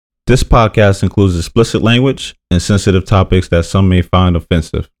This podcast includes explicit language and sensitive topics that some may find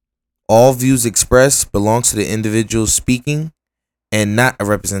offensive. All views expressed belong to the individual speaking and not a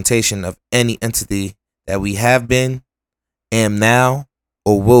representation of any entity that we have been, am now,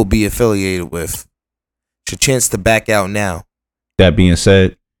 or will be affiliated with. It's your chance to back out now. That being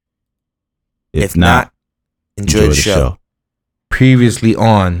said, If not, enjoy the show. Previously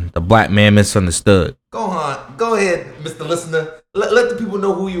on The Black Man Misunderstood. Go ahead, Mr. Listener. Let the people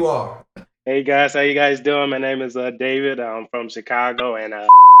know who you are. Hey guys, how you guys doing? My name is David. I'm from Chicago, and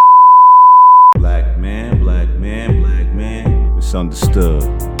Black man, misunderstood.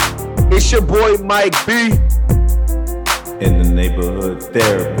 It's your boy Mike B. In the neighborhood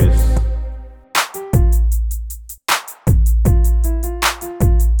therapist.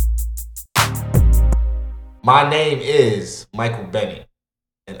 My name is Michael Bennett,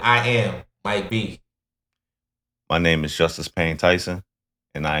 and I am Mike B. My name is Justice Payne Tyson,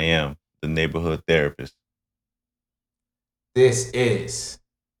 and I am the neighborhood therapist. This is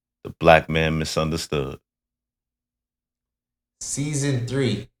The Black Man Misunderstood. Season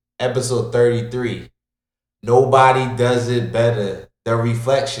 3, Episode 33. Nobody does it better. The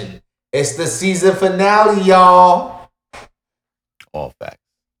Reflection. It's the season finale, y'all. All facts.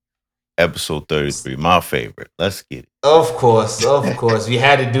 Episode 33, my favorite. Let's get it. Of course. We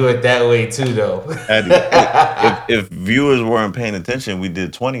had to do it that way too, though. If viewers weren't paying attention, we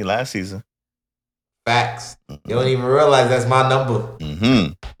did 20 last season. Facts. You don't even realize that's my number.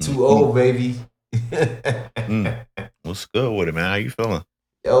 Mm-hmm. Too old, baby. What's good with it, man? How you feeling?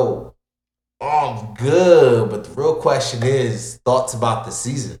 Yo, I'm good. But the real question is, thoughts about the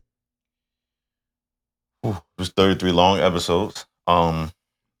season? It was 33 long episodes.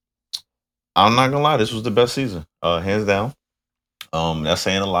 I'm not gonna lie, this was the best season, hands down. That's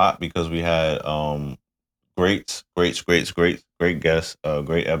saying a lot because we had great guests,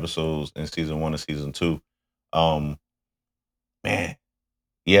 great episodes in season 1 and season 2. Man,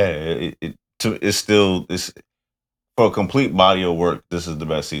 yeah, it's still for a complete body of work. This is the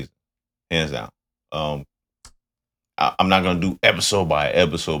best season, hands down. I'm not gonna do episode by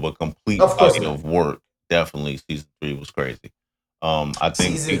episode, but complete body of work. Definitely, season 3 was crazy.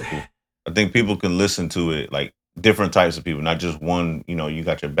 I think people can listen to it, like different types of people, not just one. You know, you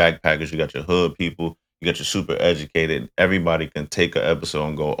got your backpackers, you got your hood people, you got your super educated. Everybody can take an episode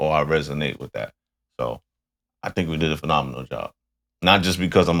and go, "Oh, I resonate with that." So, I think we did a phenomenal job. Not just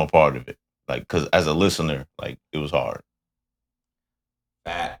because I'm a part of it, like because as a listener, like it was hard.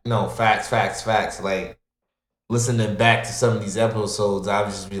 Facts. Like listening back to some of these episodes, I would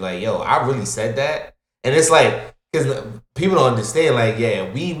just be like, "Yo, I really said that," and it's like. Because people don't understand, like,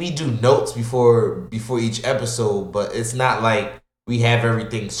 yeah, we do notes before each episode, but it's not like we have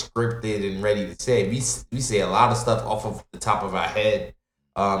everything scripted and ready to say. We say a lot of stuff off of the top of our head,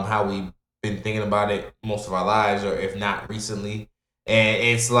 how we've been thinking about it most of our lives, or if not recently. And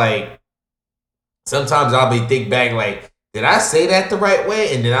it's like, sometimes I'll be think back, like, did I say that the right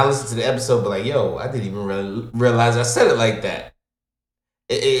way? And then I listen to the episode, but like, yo, I didn't even realize I said it like that.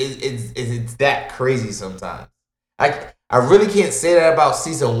 It's that crazy sometimes. I really can't say that about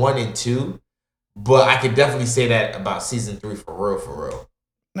season 1 and 2, but I could definitely say that about season 3 for real.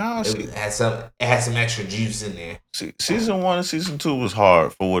 No, it had some extra juice in there. Season 1 and season 2 was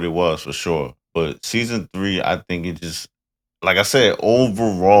hard for what it was, for sure. But season 3, I think it just, like I said,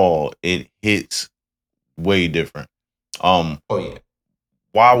 overall it hits way different. Oh yeah.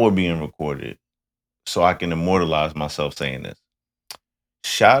 While we're being recorded, so I can immortalize myself saying this.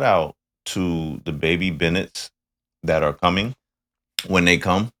 Shout out to the baby Bennetts that are coming. When they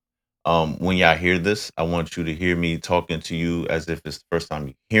come, when y'all hear this, I want you to hear me talking to you as if it's the first time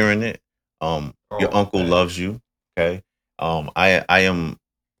you're hearing it. Your uncle loves you. Okay. I am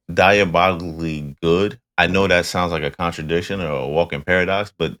diabolically good. I know that sounds like a contradiction or a walking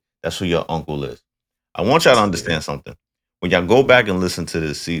paradox, but that's who your uncle is. I want y'all to understand something. When y'all go back and listen to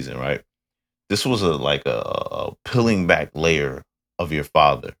this season, right? This was a peeling back layer of your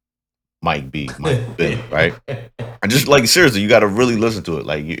father, Mike Bennett, right? I just, like, seriously, you got to really listen to it.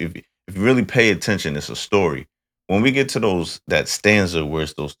 Like, if you really pay attention, it's a story. When we get to that stanza where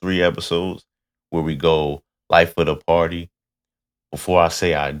it's those 3 episodes where we go life of the party, before I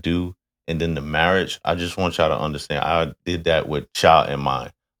say I do, and then the marriage, I just want y'all to understand. I did that with child in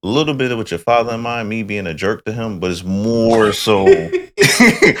mind. A little bit with your father in mind, me being a jerk to him, but it's more so.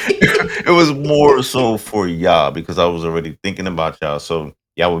 It was more so for y'all because I was already thinking about y'all. So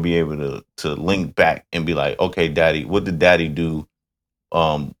y'all would be able to link back and be like, okay, daddy, what did daddy do,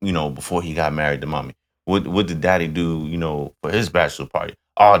 before he got married to mommy? What did daddy do, for his bachelor party?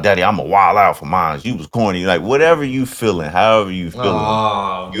 oh, daddy, I'm a wild out for mine. You was corny. Like, whatever you feeling, however you feeling,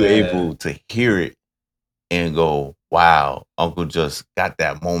 Oh, you're man. able to hear it and go, wow, Uncle just got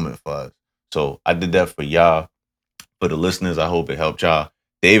that moment for us. So I did that for y'all. For the listeners, I hope it helped y'all.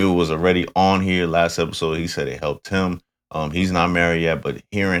 David was already on here last episode. He said it helped him. He's not married yet, but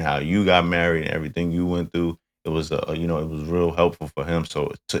hearing how you got married and everything you went through, it was it was real helpful for him.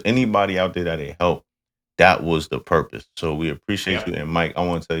 So to anybody out there that it helped, that was the purpose. So we appreciate you. And Mike, I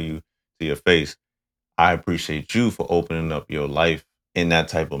want to tell you to your face, I appreciate you for opening up your life in that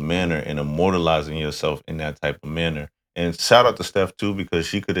type of manner and immortalizing yourself in that type of manner. And shout out to Steph too, because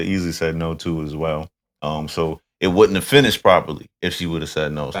she could have easily said no too as well. So it wouldn't have finished properly if she would have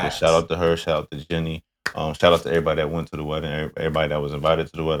said no. Facts. So shout out to her, shout out to Jenny, shout out to everybody that went to the wedding, everybody that was invited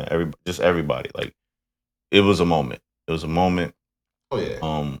to the wedding, everybody. Like, it was a moment. It was a moment. Oh yeah.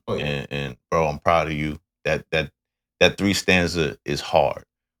 And bro, I'm proud of you. That 3 stanza is hard,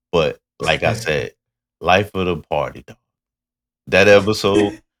 but like I said, life of the party, dog. That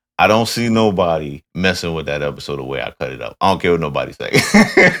episode, I don't see nobody messing with that episode the way I cut it up. I don't care what nobody say.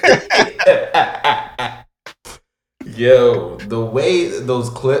 Yo, the way those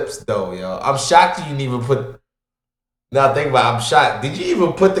clips though, yo, I'm shocked you didn't even put. Now think about it, I'm shocked. Did you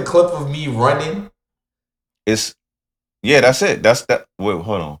even put the clip of me running? That's it. That's that. Wait,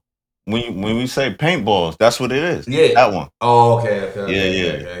 hold on. When we say paintballs, that's what it is. Yeah. That one. Oh, okay.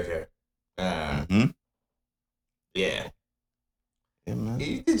 Yeah. Yeah. Yeah, man.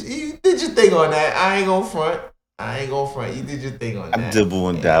 You did your thing on that. I ain't gonna front. You did your thing on I that. dibble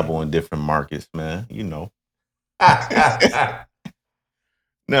and dabble in different markets, man. You know.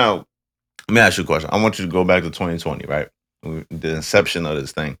 Now, let me ask you a question. I want you to go back to 2020, right? The inception of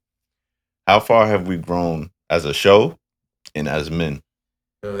this thing. How far have we grown as a show and as men?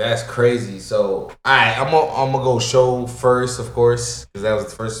 Yo, that's crazy. So, all right, I'm gonna go show first, of course, because that was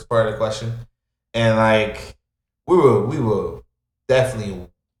the first part of the question. And like, we were definitely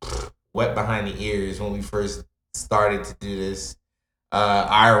wet behind the ears when we first started to do this.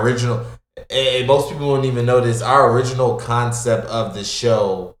 Our original, and most people won't even know this. Our original concept of the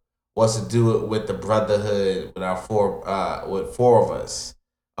show was to do it with the brotherhood, with with 4 of us,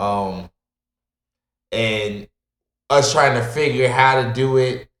 and us trying to figure how to do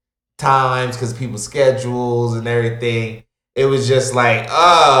it, times, because people's schedules and everything. It was just like,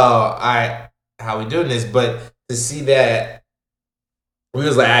 oh, all right, how we doing this? But to see that, we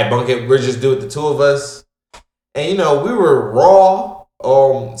was like, all right, bunk it, we're just do it, the 2 of us. And, we were raw,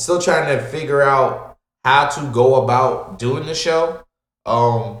 still trying to figure out how to go about doing the show.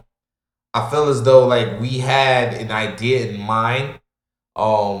 I feel as though, like, we had an idea in mind,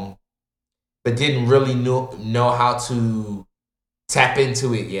 but didn't really know how to tap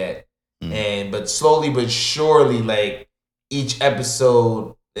into it yet. But slowly but surely, like, each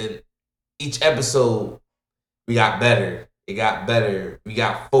episode, we got better. It got better. We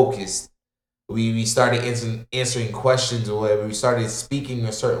got focused. We started answering questions, or whatever. We started speaking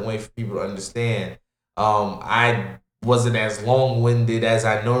a certain way for people to understand. I wasn't as long-winded as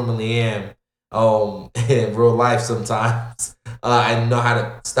I normally am in real life sometimes. I know how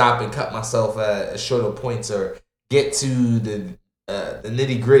to stop and cut myself at shorter points, or get to the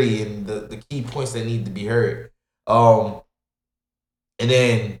nitty-gritty and the key points that need to be heard. And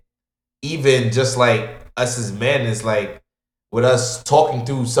then even just like us as men, it's like with us talking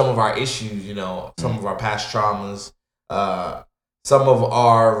through some of our issues, some of our past traumas, some of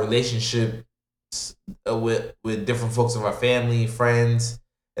our relationships with different folks of our family, friends,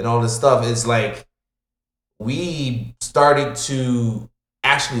 and all this stuff. It's like we started to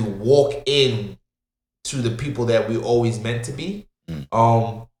actually walk in to the people that we always meant to be.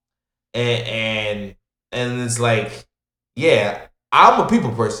 And it's like, yeah, I'm a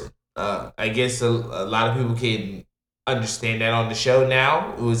people person. I guess a lot of people can understand that on the show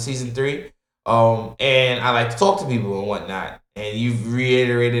now with season 3. And I like to talk to people and whatnot. And you've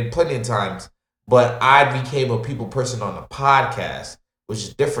reiterated plenty of times. But I became a people person on the podcast, which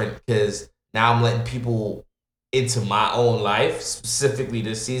is different because now I'm letting people into my own life, specifically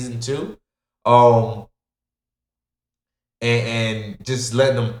this season 2. And just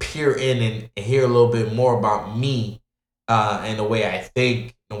letting them peer in and hear a little bit more about me and the way I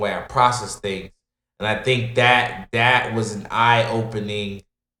think, the way I process things. And I think that was an eye-opening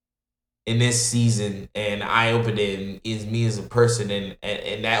in this season, and eye-opening is me as a person,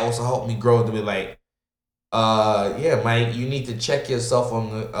 and that also helped me grow to be like, yeah, Mike, you need to check yourself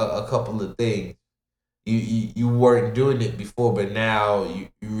on a couple of things. You weren't doing it before, but now you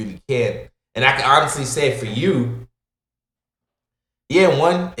really can. And I can honestly say for you, yeah,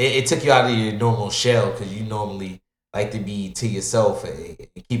 one, it took you out of your normal shell because you normally like to be to yourself and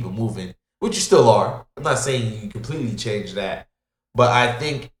keep it moving, which you still are. I'm not saying you completely change that, but I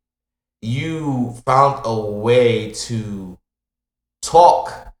think you found a way to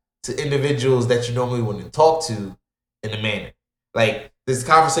talk to individuals that you normally wouldn't talk to in a manner. Like this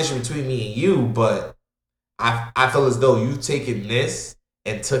conversation between me and you, but I feel as though you've taken this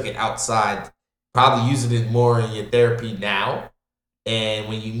and took it outside, probably using it more in your therapy now. And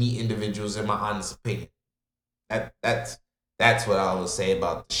when you meet individuals, in my honest opinion, that's what I would say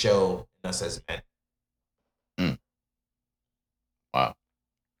about the show and us as men. Wow.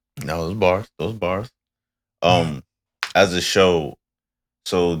 No, those bars. As a show,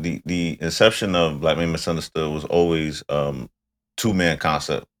 so the inception of Black Men Misunderstood was always 2-man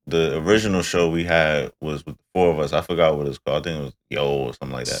concept. The original show we had was with the 4 of us. I forgot what it's called. I think it was Yo or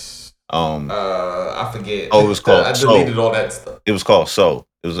something like that. I forget. Oh, it was called I deleted all that stuff. It was called So.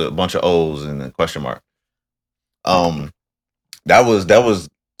 It was a bunch of O's and a question mark. That was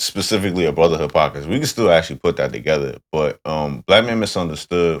specifically a brotherhood podcast. We can still actually put that together, but Black Men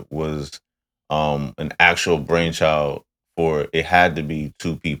Misunderstood was an actual brainchild for it had to be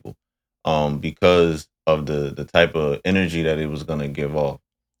 2 people because of the type of energy that it was going to give off.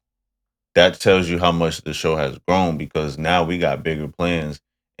 That tells you how much the show has grown because now we got bigger plans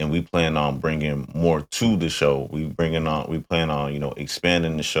and we plan on bringing more to the show. We plan on,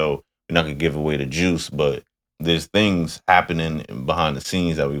 expanding the show. We're not going to give away the juice, but there's things happening behind the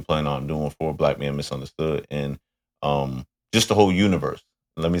scenes that we plan on doing for Black Men Misunderstood and just the whole universe.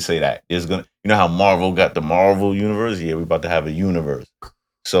 Let me say that. It's gonna, how Marvel got the Marvel universe? Yeah, we're about to have a universe.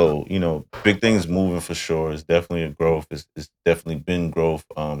 So, big things moving for sure. It's definitely a growth. It's definitely been growth.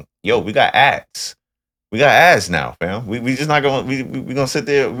 We got ads. We got ads now, fam. We just not gonna we gonna sit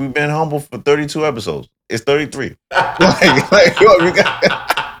there. We've been humble for 32 episodes. It's 33. We got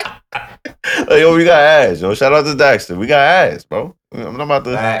we got ads, yo. Shout out to Daxter. We got ads, bro. I'm not about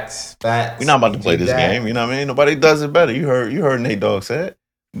to facts. We're not about to play this game. You know what I mean? Nobody does it better. You heard Nate Dogg said.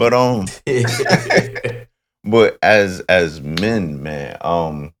 But but as men, man,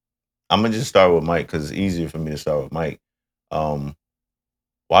 I'm gonna just start with Mike because it's easier for me to start with Mike.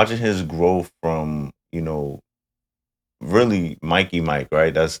 Watching his growth from, really Mikey Mike,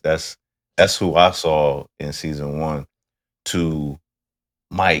 right? That's who I saw in season 1 to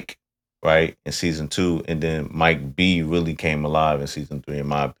Mike, right, in season 2, and then Mike B really came alive in season 3, in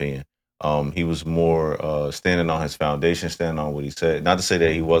my opinion. He was more standing on his foundation, standing on what he said. Not to say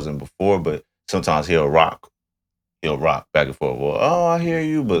that he wasn't before, but sometimes he'll rock back and forth. Well, oh, I hear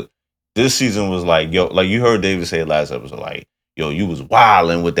you, but this season was like, yo, like you heard David say it last episode, like, yo, you was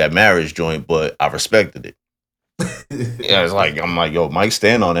wilding with that marriage joint, but I respected it. Yeah, it's like I'm like, yo, Mike,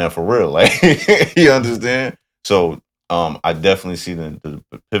 stand on that for real, like, you understand? So, I definitely see the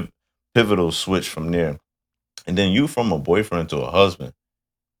pivotal switch from there, and then you from a boyfriend to a husband.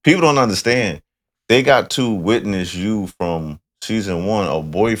 People don't understand. They got to witness you from season 1, a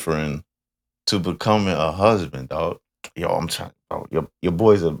boyfriend, to becoming a husband, dog. Yo, I'm trying, bro. Your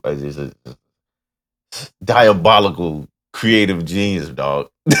boy's a diabolical creative genius, dog.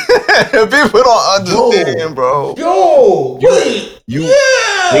 People don't understand, bro. They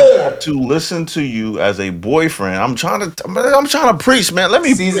got to listen to you as a boyfriend. I'm trying to preach, man. Let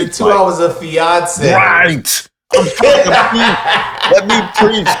me season preach, 2. Mike. I was a fiance. Right. I'm trying to preach. Let me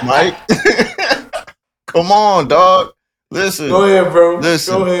preach, Mike. Come on, dog. Listen. Go ahead, bro.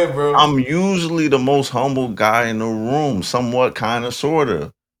 Listen. Go ahead, bro. I'm usually the most humble guy in the room, somewhat, kind of, sort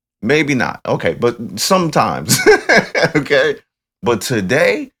of. Maybe not. Okay, but sometimes. Okay. But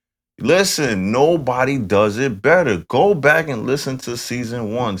today, listen, nobody does it better. Go back and listen to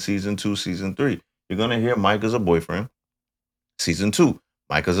season 1, season 2, season 3. You're going to hear Mike as a boyfriend. Season 2,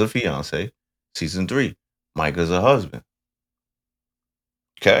 Mike as a fiance. Season 3, Mike as a husband.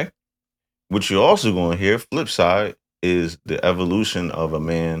 Okay? What you're also going to hear, flip side, is the evolution of a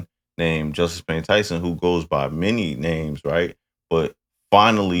man named Justice Payne Tyson, who goes by many names, right? But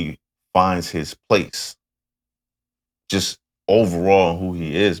finally finds his place. Just overall who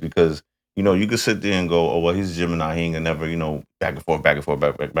he is, because you could sit there and go, oh well, he's a Gemini, he ain't gonna never, back and forth, back and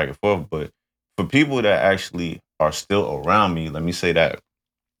forth. But for people that actually are still around me, let me say that,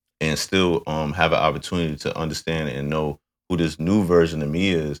 and still have an opportunity to understand and know who this new version of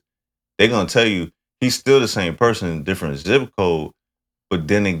me is, they're gonna tell you he's still the same person, different zip code, but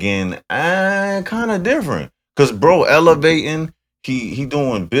then again, kind of different. Cause bro, elevating. He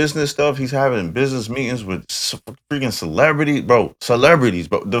doing business stuff. He's having business meetings with freaking celebrities, bro. Celebrities,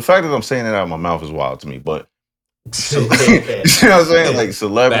 bro. The fact that I'm saying that out of my mouth is wild to me. But you know what I'm saying? Like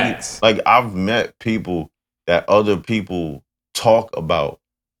celebrities. Like I've met people that other people talk about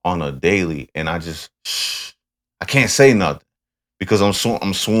on a daily, and I just I can't say nothing because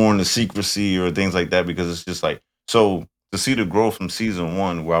I'm sworn to secrecy or things like that because it's just like so to see the growth from season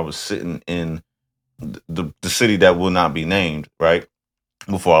 1 where I was sitting in the city that will not be named, right?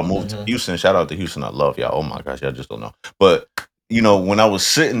 Before I moved to Houston. Shout out to Houston. I love y'all. Oh my gosh, y'all just don't know. But when I was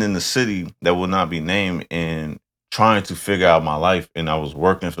sitting in the city that will not be named and trying to figure out my life and I was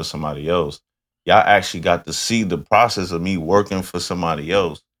working for somebody else, y'all actually got to see the process of me working for somebody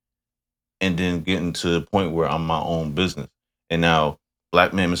else and then getting to the point where I'm my own business. And now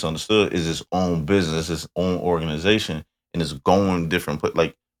Black Man Misunderstood is its own business, its own organization, and it's going different.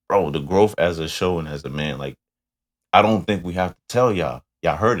 Like, bro, the growth as a show and as a man, like, I don't think we have to tell y'all.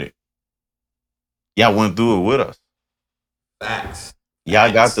 Y'all heard it. Y'all went through it with us. Facts.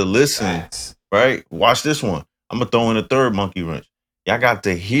 Y'all got to listen, Facts. right? Watch this one. I'm going to throw in a third monkey wrench. Y'all got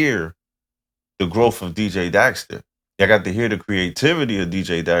to hear the growth of DJ Daxter. Y'all got to hear the creativity of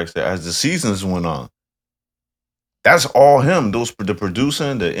DJ Daxter as the seasons went on. That's all him. The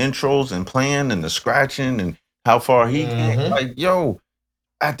producing, the intros and playing and the scratching and how far he came. Like, yo,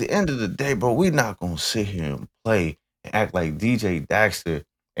 at the end of the day, bro, we not going to sit here and play and act like DJ Daxter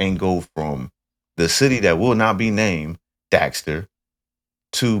and go from the city that will not be named, Daxter,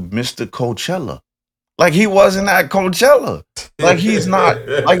 to Mr. Coachella. Like he wasn't at Coachella. Like he's not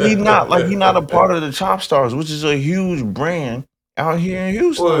a part of the Chop Stars, which is a huge brand out here in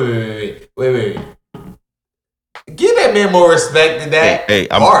Houston. Wait. Give that man more respect than that. Hey,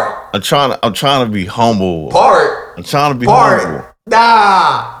 I'm trying to be humble. I'm trying to be humble.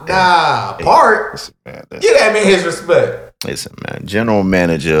 Nah. Listen, man, Give that man his respect. Listen, man. General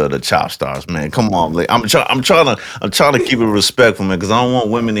manager of the Chop Stars, man. Come on, like, I'm trying to keep it respectful, man, because I don't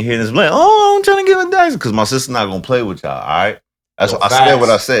want women to hear this. Like, oh, I'm trying to give it Daxter, because my sister's not gonna play with y'all. All right, that's what I said. What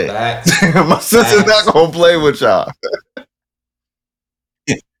I said. My sister's not gonna play with y'all.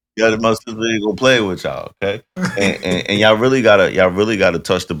 Yeah, my sister ain't gonna play with y'all, okay? And y'all really gotta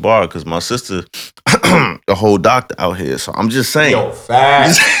touch the bar because my sister, the whole doctor out here. So I'm just saying. Yo,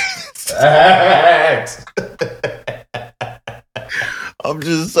 facts. Facts. I'm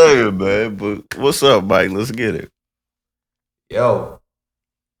just saying, man. But what's up, Mike? Let's get it. Yo.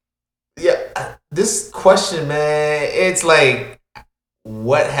 Yeah, this question, man, it's like,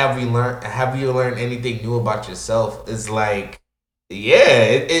 what have we learned? Have you learned anything new about yourself? It's like, yeah,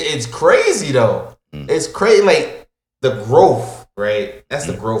 it's crazy though. It's crazy, like the growth, right? That's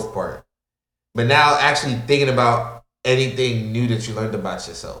the growth part. But now actually thinking about anything new that you learned about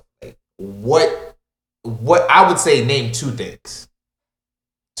yourself. Like what I would say, name two things.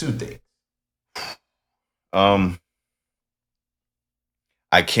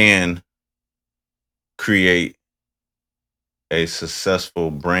 I can create a successful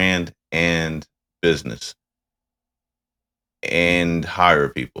brand and business and hire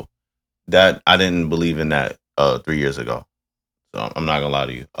people. That I didn't believe in that 3 years ago. So I'm not gonna lie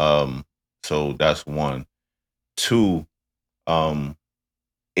to you. So that's one. Two,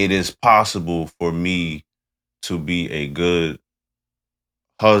 it is possible for me to be a good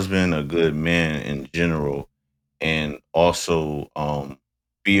husband, a good man in general, and also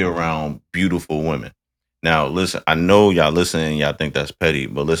be around beautiful women. Now, listen, I know y'all listen and y'all think that's petty,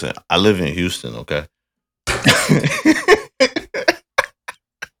 but listen, I live in Houston, okay?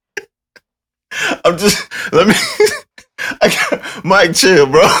 Mike, chill,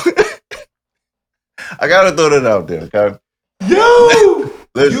 bro. I gotta throw that out there, okay? Yo,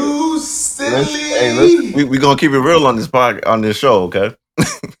 you silly. We gonna keep it real on this show, okay?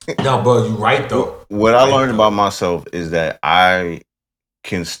 No, bro, you right though. What I learned about myself is that I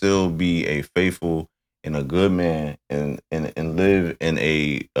can still be a faithful and a good man and live in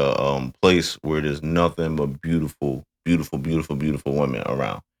a place where there's nothing but beautiful women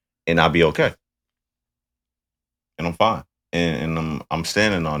around, and I'll be okay, and I'm fine, and I'm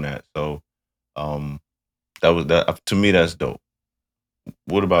standing on that. So, that to me, that's dope.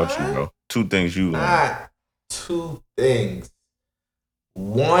 What about you, bro? Two things you learned. Two things.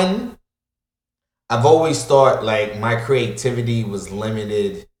 One, I've always thought like my creativity was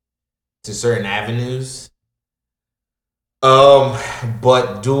limited to certain avenues.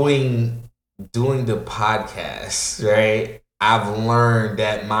 But doing the podcast, right? I've learned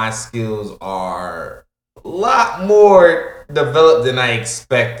that my skills are a lot more developed than I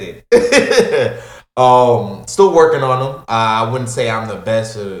expected. Still working on them. I wouldn't say I'm the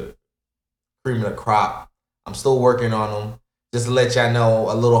best cream of the crop. I'm still working on them. Just to let y'all know,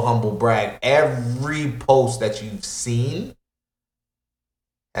 a little humble brag. Every post that you've seen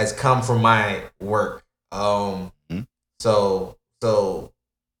has come from my work. So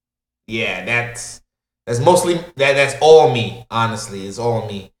yeah, that's mostly that's all me. Honestly, it's all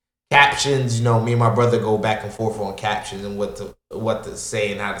me. captions. You know, me and my brother go back and forth on captions and what to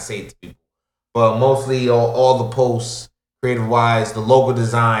say and how to say it to people. But mostly all the posts, creative wise, the logo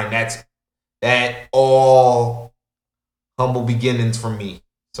design. That all humble beginnings for me.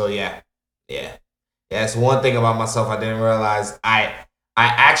 So yeah. That's one thing about myself I didn't realize. I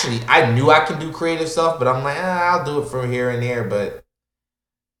knew I can do creative stuff, but I'm like, I'll do it from here and there. But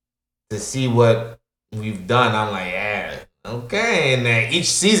to see what we've done, I'm like, okay. And then each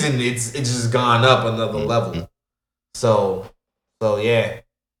season, it's just gone up another level. So yeah,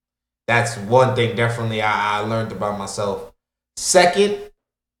 that's one thing definitely I learned about myself. Second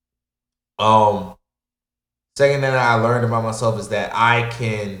that I learned about myself is that I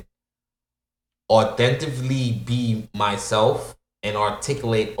can authentically be myself and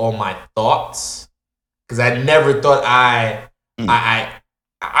articulate all my thoughts. Because I never thought I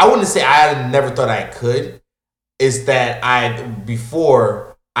wouldn't say I never thought I could. It's that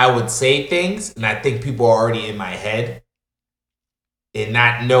before I would say things and I think people are already in my head and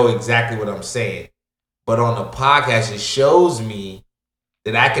not know exactly what I'm saying. But on the podcast, it shows me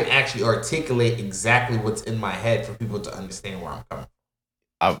that I can actually articulate exactly what's in my head for people to understand where I'm coming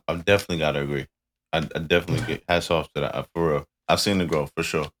from. I've definitely got to agree. I definitely get hats off to that, for real. I've seen the growth, for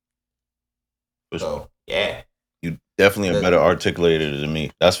sure. So, yeah. You definitely a better articulator than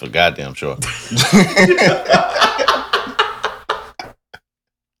me. That's for goddamn sure.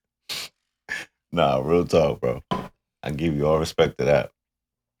 Nah, real talk, bro. I give you all respect to that.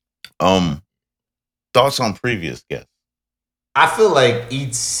 Thoughts on previous guests? I feel like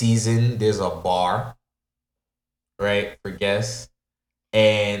each season there's a bar, right, for guests.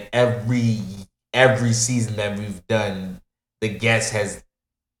 And every season that we've done, the guest has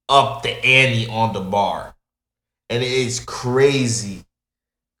upped the ante on the bar. And it's crazy.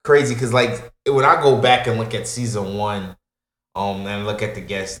 Crazy, because like when I go back and look at season 1, and look at the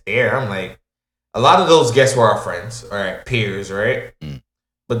guests there, I'm like, a lot of those guests were our friends, or peers, right?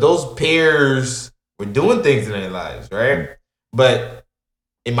 But those peers were doing things in their lives, right? But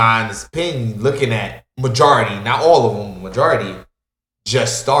in my honest opinion, looking at majority, not all of them, majority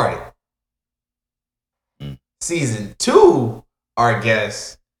just started. Season 2, our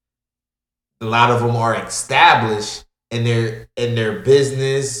guests, a lot of them are established and their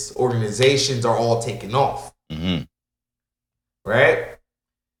business organizations are all taking off. Right?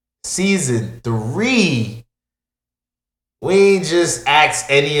 Season 3, we ain't just asked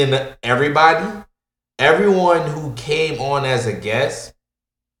any and everybody. Everyone who came on as a guest,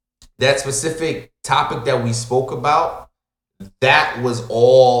 that specific topic that we spoke about, that was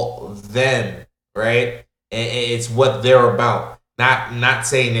all them, right? And it's what they're about. Not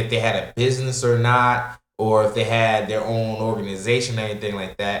saying if they had a business or not, or if they had their own organization or anything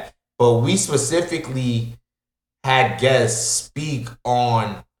like that. But we specifically had guests speak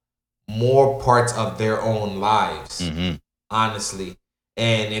on more parts of their own lives, honestly.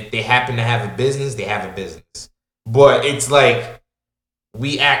 And if they happen to have a business, they have a business. But it's like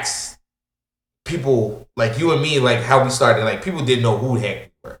we asked people like you and me, like how we started. Like people didn't know who the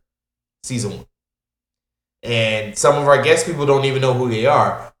heck we were. Season 1. And some of our guest people don't even know who they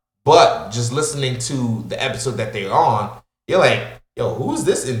are. But just listening to the episode that they're on, you're like, yo, who's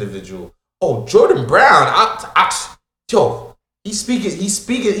this individual? Oh, Jordan Brown. Yo, he's speaking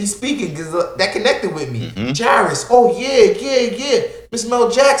because that connected with me. Jairus. Oh, yeah. Miss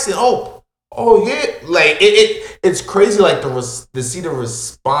Mel Jackson. Oh, yeah. Like, it's crazy, like, to see the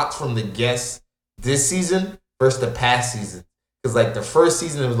response from the guests this season versus the past season. Because, like, the first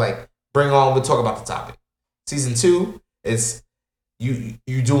season, it was like, bring on, we'll talk about the topic. Season 2, it's you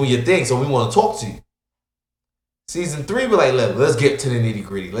doing your thing, so we want to talk to you. Season 3, we're like, look, let's get to the nitty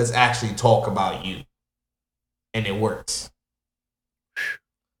gritty. Let's actually talk about you. And it works.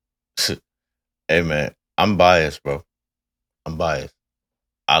 Hey, man, I'm biased, bro. I'm biased.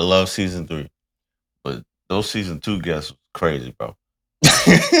 I love season 3, but those season 2 guests was crazy, bro.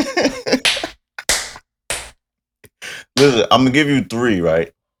 Listen, I'm going to give you 3,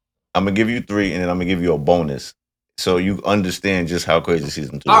 right? I'm going to give you 3, and then I'm going to give you a bonus. So you understand just how crazy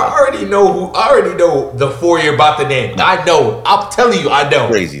season 2 is. I already know the 4 you're about to name. I know. I'm telling you, I know.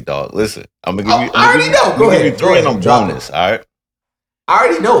 Crazy, dog. Listen, I'm going to give you... I already know. Go ahead. Give you 3 and a bonus, all right? I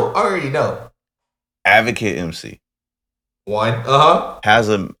already know. Advocate MC. 1, has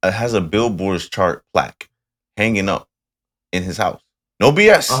a Billboard's chart plaque hanging up in his house. No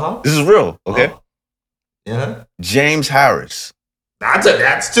BS. This is real, okay? James Harris.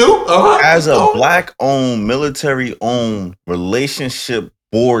 That's 2. Has a black-owned, military-owned relationship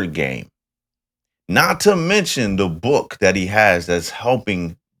board game. Not to mention the book that he has that's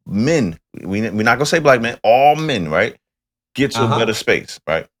helping men. We're not gonna say black men, all men, right? Get to a better space,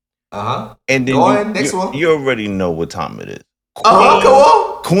 right? And then Go on, next you one. you already know what time it is. Come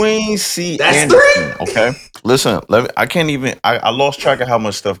on. Queen C. That's Anderson. 3. Okay, listen. I can't even. I lost track of how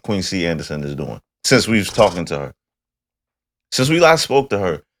much stuff Queen C. Anderson is doing since we was talking to her. Since we last spoke to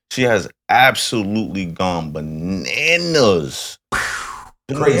her, she has absolutely gone bananas.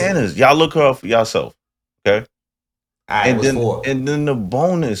 Bananas. Y'all look her up for yourself. Okay. All right, what's 4? And then the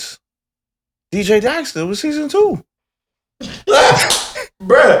bonus, DJ Daxter was season 2.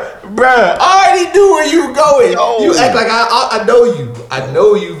 Bruh, I already knew where you were going. Yo. You act like I know you. I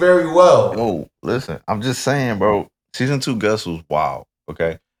know you very well. Yo, listen, I'm just saying, bro. Season 2 guest was wild.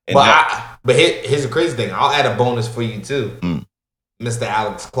 Okay. And But here's the crazy thing. I'll add a bonus for you too. Mr.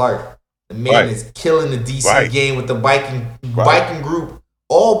 Alex Clark. The man is killing the DC game with the biking group.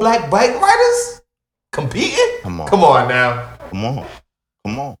 All black bike riders competing? Come on now. Come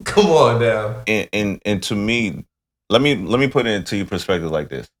on now. And to me, let me put it into your perspective like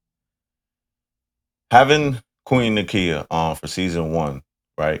this. Having Queen Nakia on for season 1,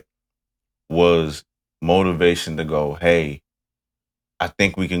 right, was motivation to go, hey, I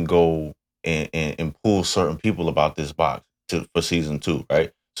think we can go and pull certain people about this box for season 2,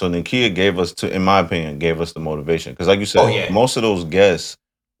 right? So Nakia gave us, in my opinion, gave us the motivation. Because like you said, most of those guests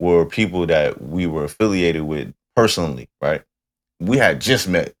were people that we were affiliated with personally, right? We had just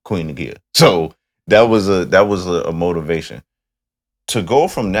met Queen Nakia. So that was a motivation. To go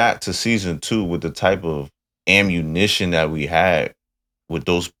from that to season 2 with the type of ammunition that we had with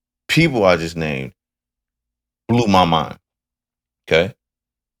those people I just named blew my mind. Okay.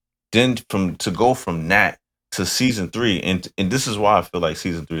 Then to go from that to season 3, and this is why I feel like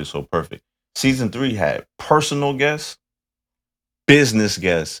season 3 is so perfect. Season 3 had personal guests, business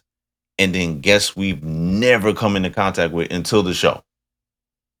guests, and then guests we've never come into contact with until the show.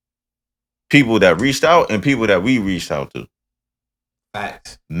 People that reached out and people that we reached out to.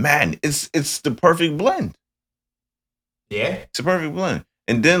 Facts. Man, it's the perfect blend. Yeah. It's a perfect blend.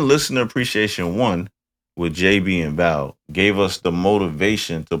 And then Listener Appreciation 1 with JB and Val gave us the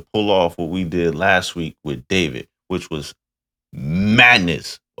motivation to pull off what we did last week with David, which was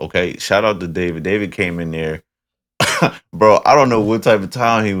madness. Okay. Shout out to David. David came in there. Bro, I don't know what type of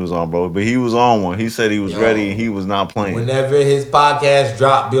time he was on, bro, but he was on one. He said he was ready and he was not playing. Whenever his podcast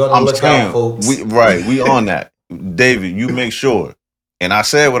drop, be on the lookout, folks. We on that. David, you make sure. And I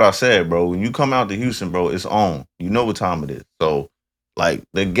said what I said, bro. When you come out to Houston, bro, it's on. You know what time it is. So, like,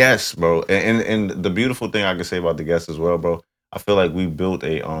 the guests, bro, and the beautiful thing I can say about the guests as well, bro, I feel like we built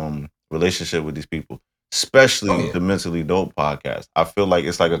a relationship with these people, especially the Mentally Dope podcast. I feel like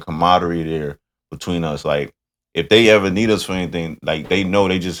it's like a camaraderie there between us. Like, if they ever need us for anything, like, they know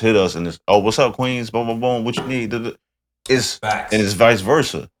they just hit us and it's, oh, what's up, Queens? Boom, boom, boom. What you need? It's facts. And it's vice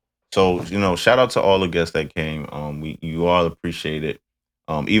versa. So, you know, shout out to all the guests that came. You all appreciate it.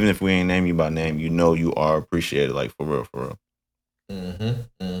 Even if we ain't name you by name, you know you are appreciated, like, for real, for real.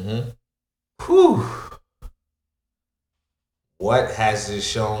 Whew. What has this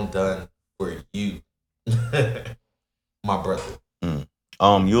show done for you, my brother?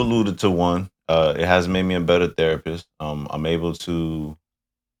 You alluded to one. It has made me a better therapist. I'm able to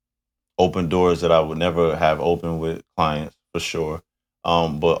open doors that I would never have opened with clients, for sure.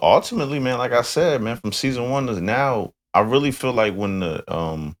 But ultimately, man, like I said, man, from season 1 to now, I really feel like when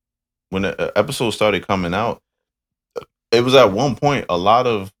the episode started coming out, it was at one point a lot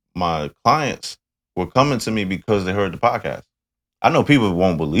of my clients were coming to me because they heard the podcast. I know people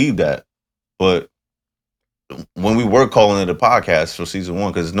won't believe that, but when we were calling it a podcast for season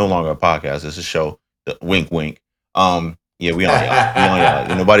 1, because it's no longer a podcast, it's a show. Wink, wink. Yeah, we on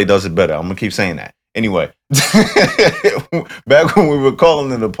y'all. Nobody does it better. I'm gonna keep saying that. Anyway, back when we were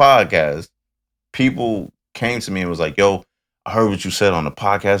calling it a podcast, people came to me and was like, yo, I heard what you said on the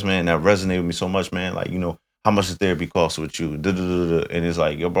podcast, man. That resonated with me so much, man. Like, you know, how much does therapy cost with you? And it's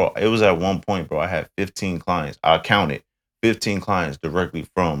like, yo, bro, it was at one point, bro, I had 15 clients. I counted 15 clients directly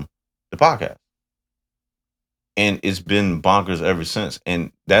from the podcast. And it's been bonkers ever since.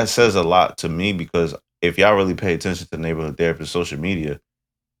 And that says a lot to me, because if y'all really pay attention to Neighborhood Therapist social media,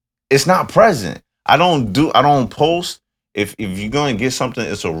 it's not present. I don't post. If you're going to get something,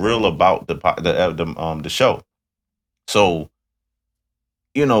 it's a reel about the show. So,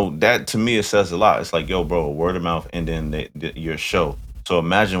 you know, that to me, it says a lot. It's like, yo, bro, word of mouth, and then your show. So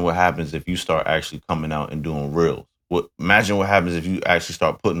imagine what happens if you start actually coming out and doing reels. Imagine what happens if you actually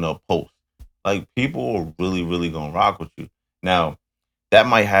start putting up posts. Like, people are really, really going to rock with you. Now, that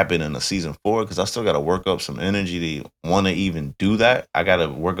might happen in a season 4, because I still got to work up some energy to want to even do that. I got to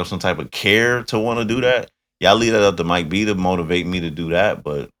work up some type of care to want to do that. Y'all leave that up to Mike B to motivate me to do that,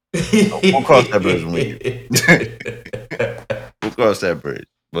 but we'll cross that bridge when we get. We'll cross that bridge.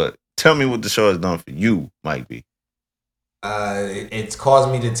 But tell me what the show has done for you, Mike B. It's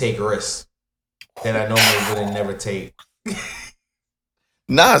caused me to take risks that I normally would never take.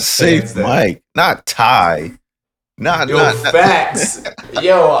 Not safe, Mike. Not Ty. Not facts.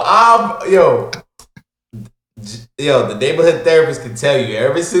 yo, the neighborhood therapist can tell you.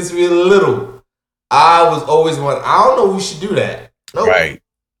 Ever since we were little, I was always one. I don't know. We should do that. Nope. Right.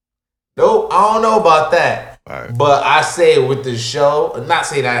 Nope. I don't know about that. Right. But I say with the show, I'm not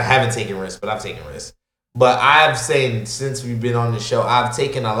saying I haven't taken risks, but I've taken risks. But I've saying since we've been on the show, I've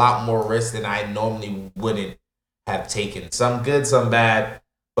taken a lot more risks than I normally wouldn't have taken. Some good, some bad,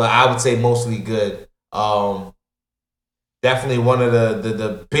 but I would say mostly good. Definitely one of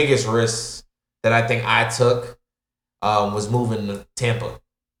the biggest risks that I think I took was moving to Tampa.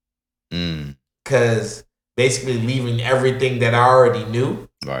 Because basically leaving everything that I already knew,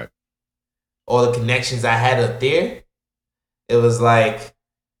 right, all the connections I had up there, it was like,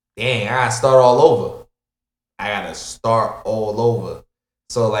 dang, I gotta start all over.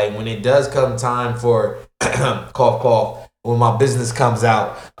 So like when it does come time for cough cough, when my business comes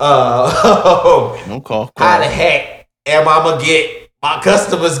out, no cough. How the heck am I gonna get my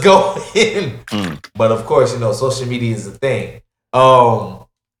customers going? But of course, social media is a thing.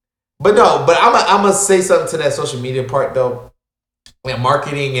 But I'm gonna say something to that social media part though. Like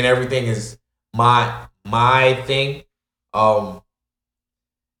marketing and everything is my thing.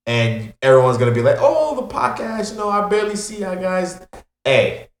 And everyone's gonna be like, "Oh, the podcast, I barely see how guys."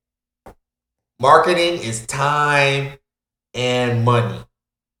 Hey, marketing is time and money.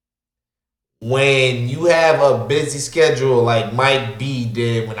 When you have a busy schedule like Mike B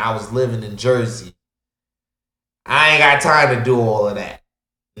did when I was living in Jersey, I ain't got time to do all of that.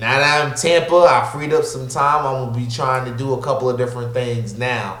 Now that I'm in Tampa, I freed up some time. I'm gonna be trying to do a couple of different things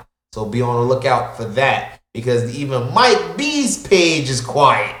now, so be on the lookout for that. Because even Mike B's page is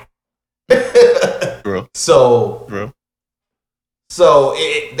quiet. True. So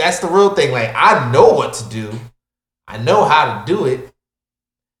that's the real thing. Like, I know what to do. I know how to do it.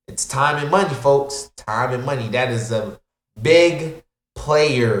 It's time and money, folks. Time and money. That is a big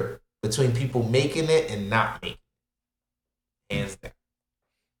player between people making it and not making it. Hands down.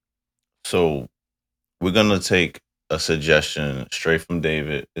 So we're gonna take a suggestion straight from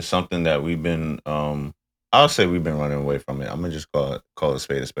David. It's something that we've been I'll say we've been running away from it. I'm gonna just call it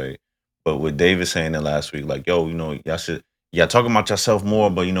a spade. But with David saying it last week, like, yo, y'all talking about yourself more,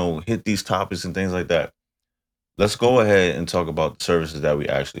 but hit these topics and things like that. Let's go ahead and talk about the services that we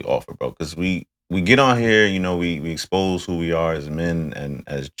actually offer, bro. Because we get on here, we expose who we are as men and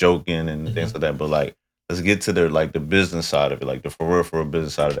as joking and things like that. But like, let's get to the business side of it, like the for real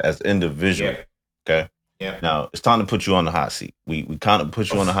business side of it as individual. Yeah. Okay. Yeah. Now it's time to put you on the hot seat. We kind of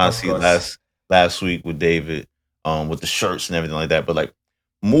put you on the hot seat last week with David, with the shirts and everything like that. But like,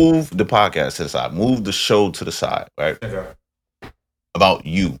 move the podcast to the side, move the show to the side, right? Okay. About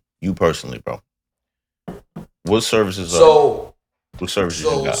you personally, bro. What services? What services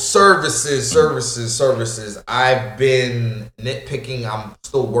you got? Services. I've been nitpicking. I'm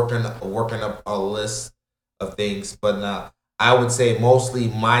still working up a list of things, but I would say mostly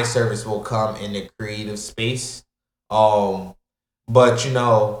my service will come in the creative space. But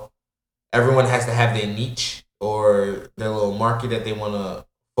everyone has to have their niche or their little market that they want to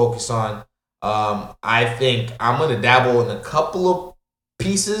focus on. I think I'm gonna dabble in a couple of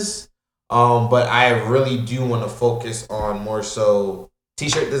pieces. But I really do want to focus on more so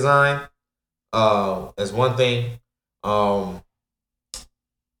t-shirt design as one thing.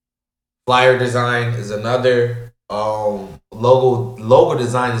 Flyer design is another. Logo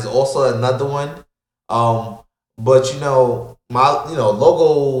design is also another one. But my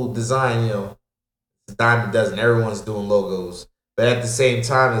logo design, it's a dime a dozen. Everyone's doing logos. But at the same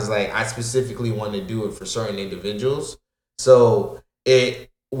time, it's like I specifically want to do it for certain individuals. So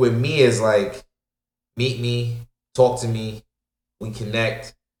with me is like, meet me, talk to me, we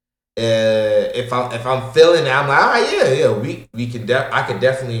connect. If I'm feeling it, I'm like, we can I could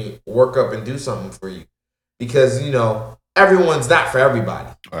definitely work up and do something for you, because everyone's not for everybody.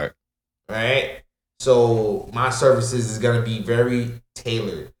 Right. So my services is gonna be very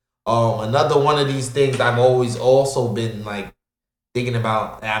tailored. Another one of these things I've always also been like thinking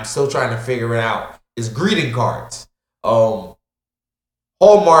about, and I'm still trying to figure it out, is greeting cards.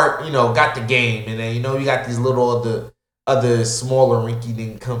 Hallmark, got the game, and then you got these little other smaller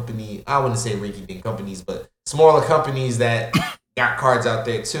rinky-dink company. I wouldn't say rinky-dink companies, but smaller companies that got cards out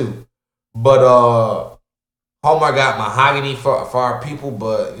there too. But Hallmark got mahogany for our people,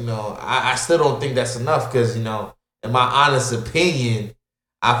 but I still don't think that's enough, because in my honest opinion,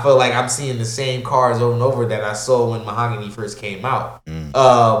 I feel like I'm seeing the same cars over and over that I saw when Mahogany first came out.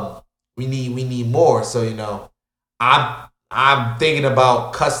 We need more. So I'm thinking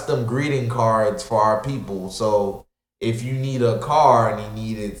about custom greeting cards for our people. So if you need a car and you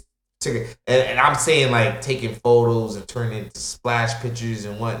need it to, and I'm saying like taking photos and turning it into splash pictures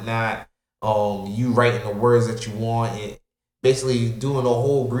and whatnot. You writing the words that you want and basically doing the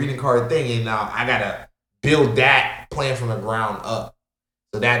whole greeting card thing. And now I gotta build that plan from the ground up.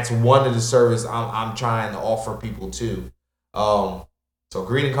 So that's one of the service I'm trying to offer people too. So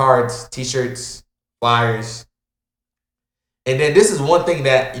greeting cards, t-shirts, flyers. And then this is one thing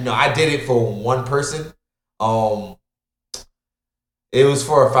that, I did it for one person. It was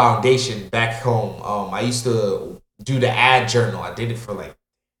for a foundation back home. I used to do the ad journal. I did it for like,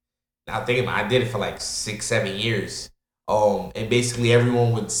 now thinking about it, I did it for like 6-7 years. And basically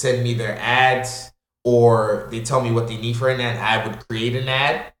everyone would send me their ads or they tell me what they need for an ad. I would create an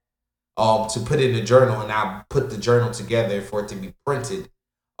ad to put in the journal, and I put the journal together for it to be printed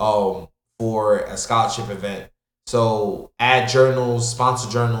for a scholarship event. So ad journals,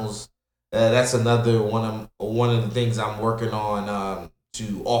 sponsor journals, that's another one of the things I'm working on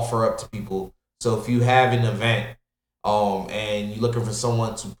to offer up to people. So if you have an event and you're looking for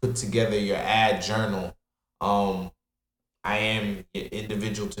someone to put together your ad journal, I am an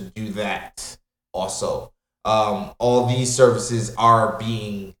individual to do that also. All these services are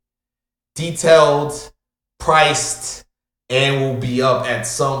being detailed, priced, and will be up at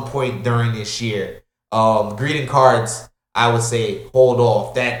some point during this year. Greeting cards, I would say hold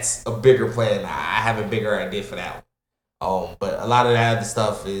off. That's a bigger plan. I have a bigger idea for that one. But a lot of that other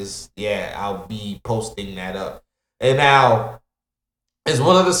stuff is, I'll be posting that up. And now, it's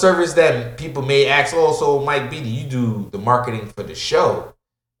one of the services that people may ask, so Mike B, do you do the marketing for the show?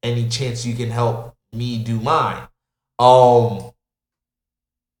 Any chance you can help me do mine? I'll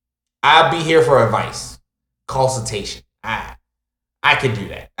be here for advice, consultation. I can do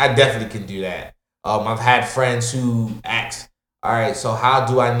that. I definitely can do that. I've had friends who ask, all right, so how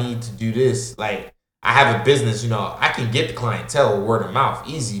do I need to do this? Like, I have a business, I can get the clientele word of mouth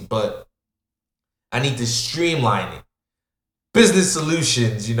easy, but I need to streamline it. Business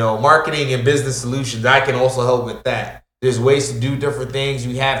solutions, marketing and business solutions. I can also help with that. There's ways to do different things.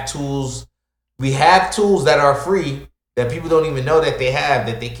 We have tools that are free that people don't even know that they have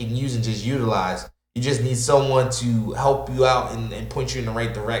that they can use and just utilize. You just need someone to help you out and point you in the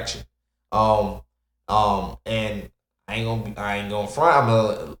right direction. And I ain't gonna front. I'm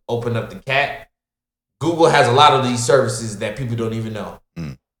gonna open up the cat. Google has a lot of these services that people don't even know.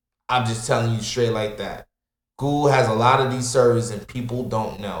 I'm just telling you straight like that. Google has a lot of these services and people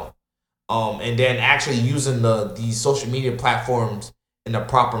don't know. And then actually using these social media platforms in a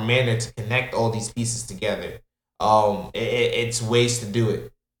proper manner to connect all these pieces together. It's ways to do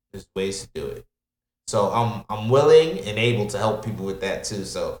it. There's ways to do it. So I'm willing and able to help people with that too.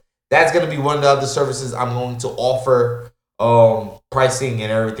 So that's gonna be one of the other services I'm going to offer. Pricing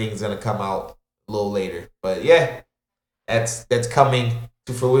and everything's gonna come out a little later. But yeah, that's coming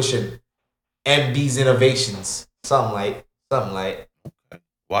to fruition. MB's Innovations. Something like.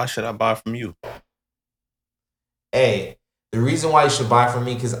 Why should I buy from you? Hey, the reason why you should buy from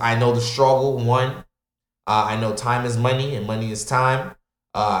me, because I know the struggle. One, I know time is money and money is time.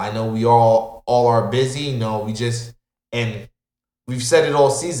 I know we all are busy. And we've said it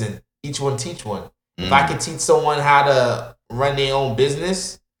all season. Each one teach one. If I can teach someone how to run their own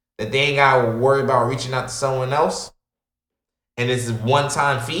business, that they ain't got to worry about reaching out to someone else, and it's a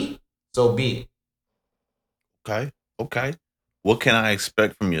one-time fee, so be it. Okay. What can I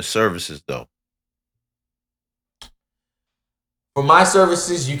expect from your services, though? For my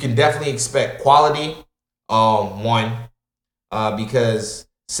services, you can definitely expect quality. Because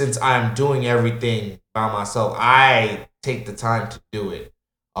since I'm doing everything by myself, I take the time to do it.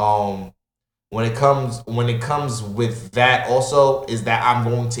 When it comes with that also is that I'm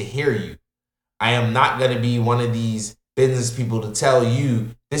going to hear you. I am not going to be one of these business people to tell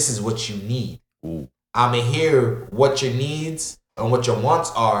you this is what you need. Ooh. I'm going to hear what your needs and what your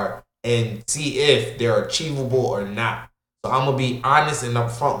wants are and see if they're achievable or not. So I'm going to be honest and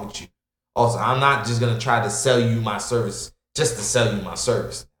upfront with you. Also, I'm not just going to try to sell you my service just to sell you my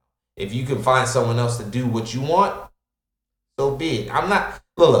service. If you can find someone else to do what you want, so be it. I'm not,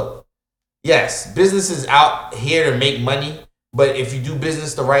 look, yes, business is out here to make money, but if you do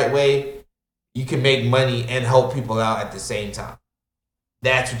business the right way, you can make money and help people out at the same time.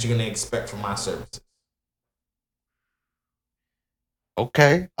 That's what you're going to expect from my services.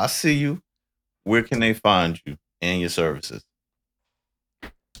 Okay, I see you. Where can they find you and your services?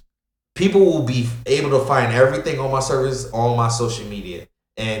 People will be able to find everything on my service on my social media.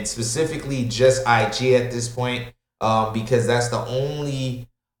 and specifically just IG at this point, because that's the only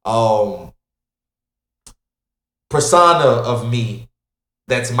persona of me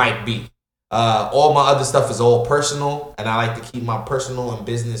that's Mike B. All my other stuff is all personal, and I like to keep my personal and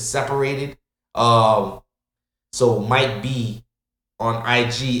business separated. So Mike B on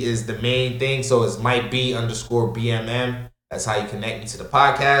IG is the main thing. So it's Mike B _BMM. That's how you connect me to the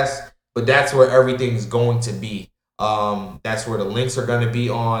podcast. But that's where everything's going to be. That's where the links are going to be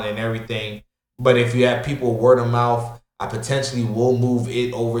on and everything. But if you have people word of mouth, I potentially will move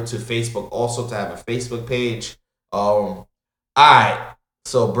it over to Facebook also to have a Facebook page. All right.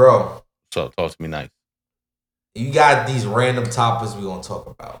 So, bro. So talk to me nice. You got these random topics we're going to talk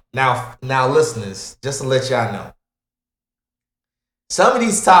about. Now, listeners, just to let y'all know. Some of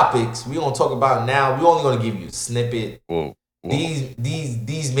these topics we're going to talk about now, we're only going to give you a snippet. Whoa.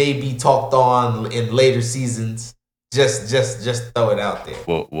 These may be talked on in later seasons. Just throw it out there.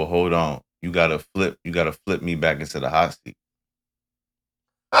 Well, hold on. You gotta flip me back into the hot seat.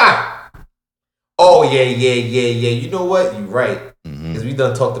 Oh yeah. You know what? You're right. Mm-hmm. Because we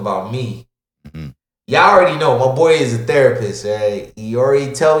done talked about me. Mm-hmm. Y'all already know my boy is a therapist, right? He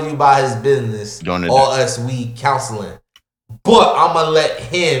already tell you about his business. All us we counseling. But I'm gonna let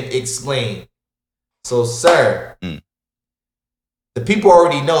him explain. So, sir, the people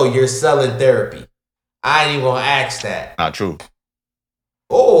already know you're selling therapy. I ain't even gonna ask that. Not true.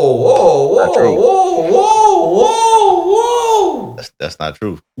 Whoa. That's not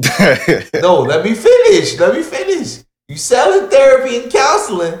true. No, let me finish. You selling therapy and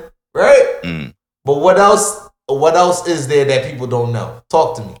counseling, right? But what else is there that people don't know?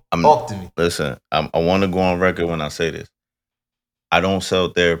 Talk to me. Listen, I want to go on record when I say this. I don't sell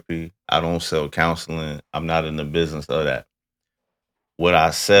therapy. I don't sell counseling. I'm not in the business of that. What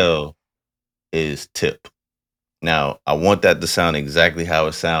I sell is tip. Now, I want that to sound exactly how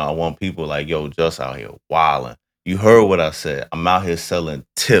it sounds. I want people like, yo, just out here wilding. You heard what I said. I'm out here selling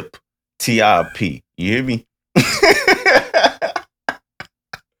tip. TIP. You hear me?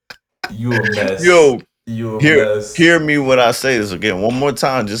 You a mess. Yo, you a mess. Hear me when I say this again. One more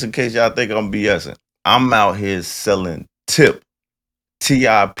time, just in case y'all think I'm BSing. I'm out here selling tip.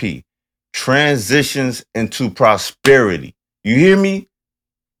 TIP. Transitions into prosperity. You hear me?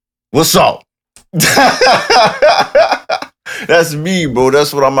 What's up? That's me, bro.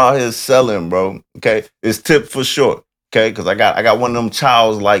 That's what I'm out here selling, bro. Okay, it's tip for short. Okay, because I got one of them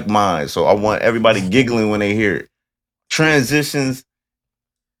childlike minds, so I want everybody giggling when they hear it. Transitions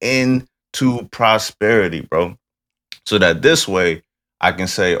into prosperity, bro. So that this way I can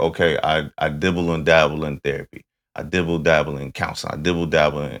say, okay, I dibble and dabble in therapy. I dibble dabble in counseling. I dibble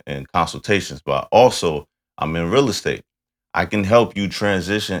dabble in consultations, but also I'm in real estate. I can help you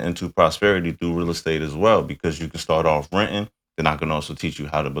transition into prosperity through real estate as well, because you can start off renting. Then I can also teach you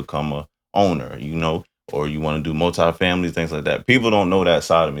how to become a owner, or you want to do multifamily, things like that. People don't know that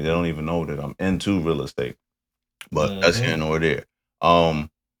side of me. They don't even know that I'm into real estate, but that's here nor there. I'm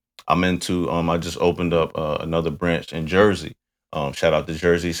into, I just opened up another branch in Jersey. Shout out to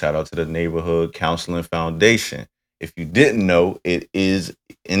Jersey. Shout out to the Neighborhood Counseling Foundation. If you didn't know, it is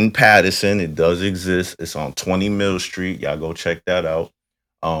in Patterson. It does exist. It's on 20 Mill Street. Y'all go check that out.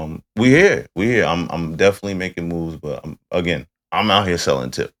 We here. I'm definitely making moves, but I'm out here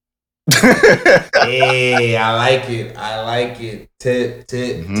selling tip. Hey, I like it.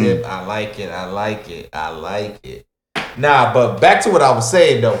 Tip. I like it. Nah, but back to what I was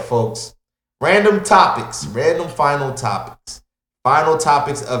saying though, folks. Random final topics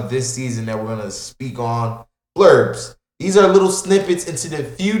of this season that we're gonna speak on. Blurbs. These are little snippets into the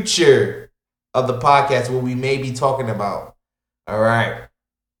future of the podcast where we may be talking about. All right.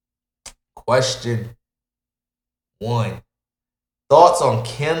 Question 1. Thoughts on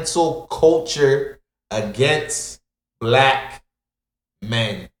cancel culture against black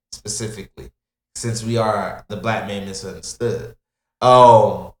men specifically, since we are the black man misunderstood.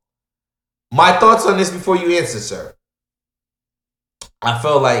 My thoughts on this before you answer, sir. I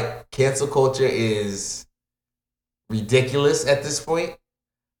feel like cancel culture is ridiculous at this point.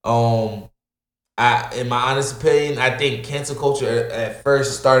 In my honest opinion, I think cancel culture at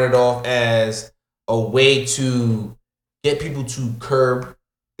first started off as a way to get people to curb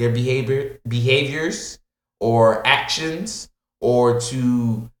their behaviors or actions, or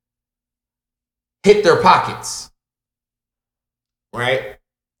to hit their pockets, right?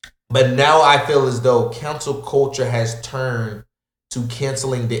 But now I feel as though cancel culture has turned to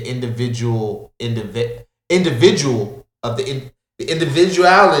canceling the individuality of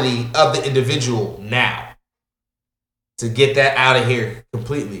the individual now, to get that out of here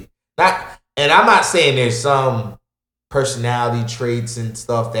completely. And I'm not saying there's some personality traits and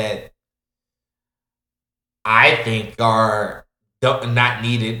stuff that I think are not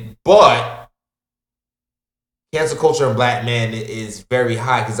needed, but cancel culture in black men is very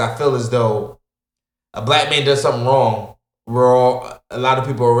high because I feel as though a black man does something wrong, a lot of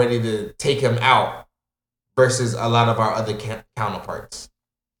people are ready to take him out versus a lot of our other counterparts.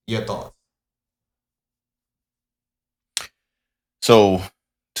 Your thoughts? So,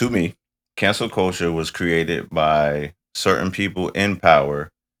 to me, cancel culture was created by certain people in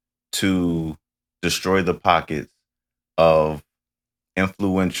power to destroy the pockets of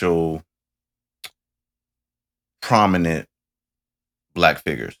influential, prominent black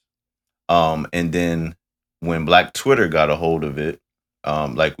figures. And then when Black Twitter got a hold of it,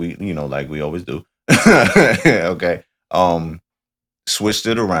 like we always do, okay, switched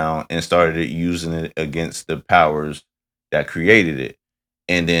it around and started using it against the powers that created it.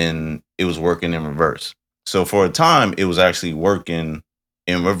 And then it was working in reverse. So for a time, it was actually working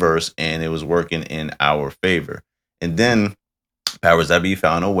in reverse and it was working in our favor. And then powers that be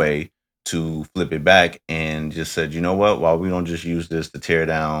found a way to flip it back and just said, you know what, why we don't just use this to tear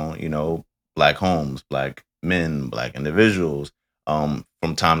down, black homes, black men, black individuals.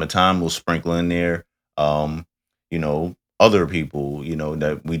 From time to time, we'll sprinkle in there, other people,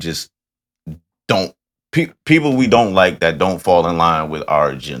 that we just don't people we don't like that don't fall in line with our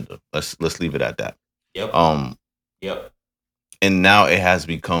agenda. Let's leave it at that. Yep. Yep. And now it has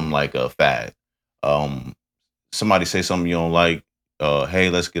become like a fad. Somebody say something you don't like, hey,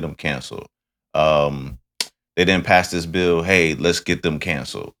 let's get them canceled. They didn't pass this bill, hey, let's get them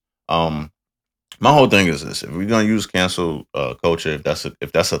canceled. My whole thing is this: if we're gonna use cancel culture, if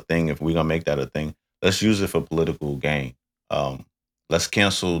that's a thing, if we're gonna make that a thing, let's use it for political gain. Let's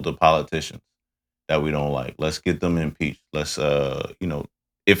cancel the politicians that we don't like. Let's get them impeached. Let's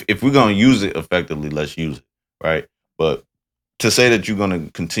if we're gonna use it effectively, let's use it, right? But to say that you're gonna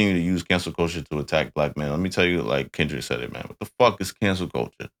continue to use cancel culture to attack black men, let me tell you, like Kendrick said it, man. What the fuck is cancel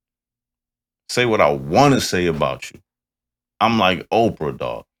culture? Say what I want to say about you. I'm like Oprah,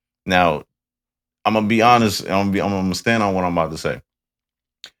 dog. Now, I'm gonna be honest. I'm gonna stand on what I'm about to say.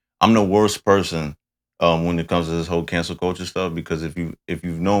 I'm the worst person when it comes to this whole cancel culture stuff because if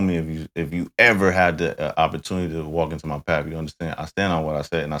you've known me, if you ever had the opportunity to walk into my path, you understand. I stand on what I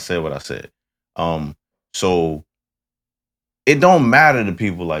said, and I said what I said. So it don't matter to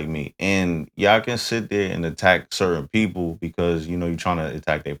people like me, and y'all can sit there and attack certain people because you're trying to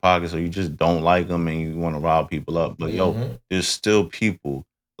attack their pockets, or you just don't like them and you want to rob people up. But there's still people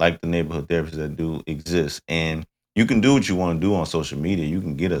like the neighborhood therapists that do exist, and you can do what you want to do on social media. You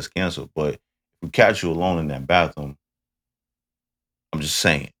can get us canceled, but if we catch you alone in that bathroom, I'm just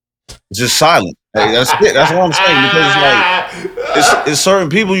saying, it's just silent. Hey, that's it. That's what I'm saying because it's like it's certain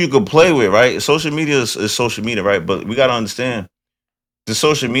people you could play with, right? Social media is social media, right? But we got to understand the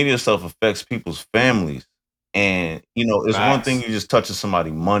social media stuff affects people's families, and it's one thing you just touching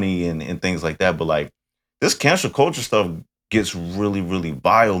somebody's money and things like that, but like this cancel culture stuff gets really, really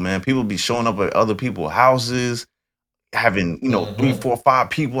vile, man. People be showing up at other people's houses, having 3, 4, 5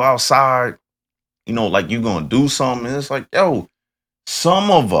 people outside. Like you gonna do something, and it's like, yo,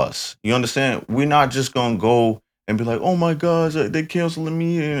 some of us, you understand, we're not just gonna go and be like, oh my gosh, they canceling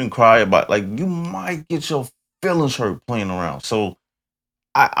me and cry about. Like you might get your feelings hurt playing around. So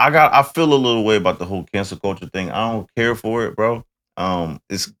I feel a little way about the whole cancel culture thing. I don't care for it, bro.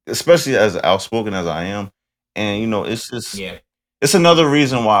 It's especially as outspoken as I am, and it's just it's another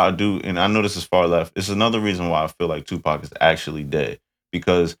reason why I do, and I know this is far left. It's another reason why I feel like Tupac is actually dead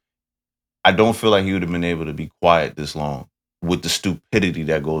because I don't feel like he would have been able to be quiet this long with the stupidity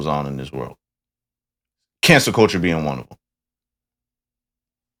that goes on in this world. Cancel culture being one of them.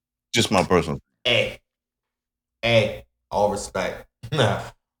 Just my personal. Hey, all respect.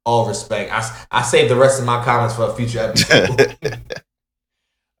 All respect. I saved the rest of my comments for a future episode.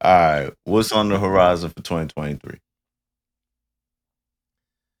 All right, what's on the horizon for 2023?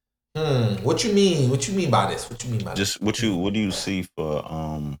 What you mean? What you mean by this? What you mean by just what do you see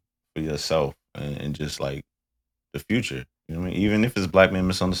for yourself and just like the future? You know what I mean? Even if it's black men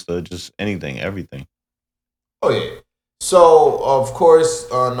misunderstood, just anything, everything. Oh yeah. So of course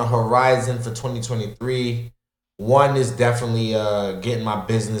on the horizon for 2023, one is definitely getting my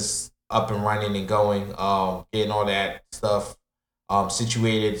business up and running and going, getting all that stuff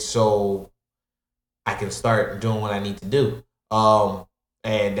situated so I can start doing what I need to do.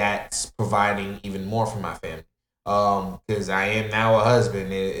 And that's providing even more for my family. Because I am now a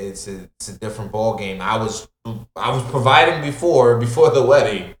husband. It's a different ball game. I was providing before the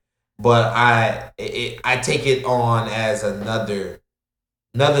wedding, but I take it on as another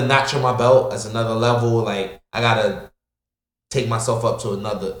notch on my belt, as another level. Like I gotta take myself up to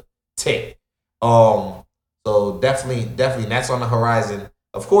another tick. So definitely that's on the horizon.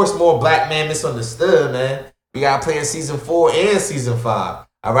 Of course, more Black Man Misunderstood, man. We got to play in season 4 and season 5.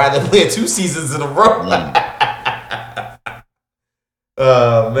 I'd rather play 2 seasons in a row.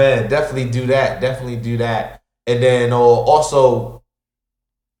 Man, definitely do that. And then also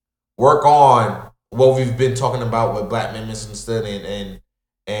work on what we've been talking about with Black Men Misunderstood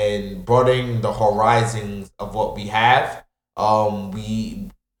and broadening the horizons of what we have. We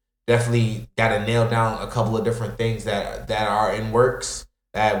definitely got to nail down a couple of different things that are in works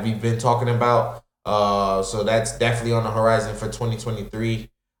that we've been talking about. So that's definitely on the horizon for 2023.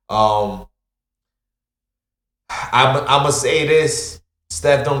 I'm gonna say this.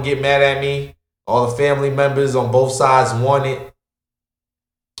 Steph, don't get mad at me. All the family members on both sides want it.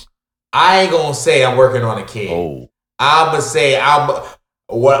 I ain't gonna say I'm working on a kid. Oh. I'm gonna say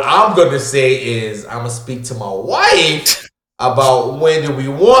what I'm gonna say is I'm gonna speak to my wife about when do we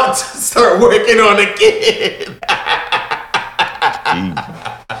want to start working on a kid.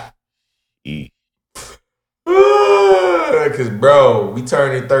 Because, bro, we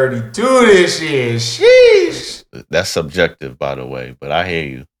turning 32 this year. Sheesh. That's subjective, by the way, but I hear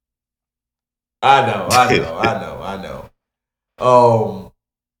you. I know.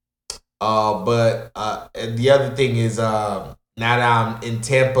 But the other thing is, now that I'm in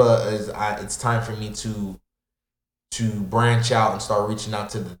Tampa, it's time for me to branch out and start reaching out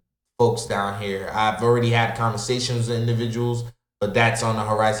to the folks down here. I've already had conversations with individuals, but that's on the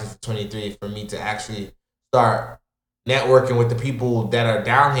horizon for 23 for me to actually start networking with the people that are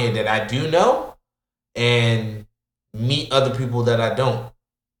down here that I do know and meet other people that I don't,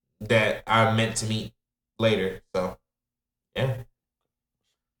 that I'm meant to meet later. So, yeah.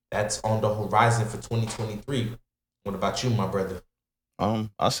 That's on the horizon for 2023. What about you, my brother?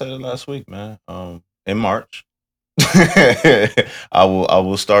 I said it last week, man. In March, I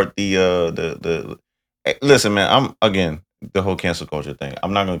will start the. Listen, man. I'm again the whole cancel culture thing.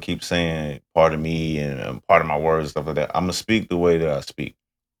 I'm not gonna keep saying part of me and part of my words and stuff like that. I'm gonna speak the way that I speak.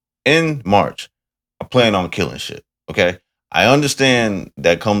 In March, I plan on killing shit. Okay, I understand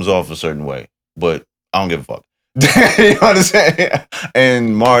that comes off a certain way, but I don't give a fuck. You know what I'm saying?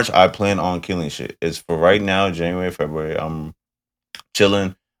 In March, I plan on killing shit. It's for right now, January, February. I'm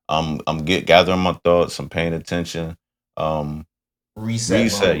chilling. I'm gathering my thoughts. I'm paying attention.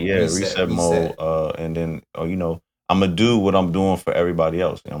 Reset mode. And then I'm gonna do what I'm doing for everybody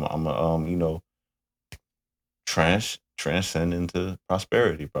else. I'm transcend into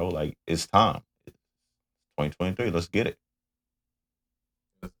prosperity, bro. Like it's time. 2023. Let's get it.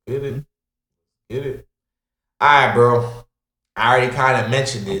 Get it. All right, bro. I already kind of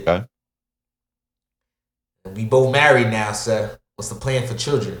mentioned it. Okay. We both married now, sir. What's the plan for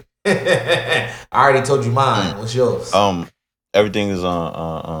children? I already told you mine. What's yours? Everything is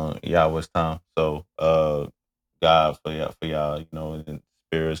on Yahweh's time. So, God for y'all, and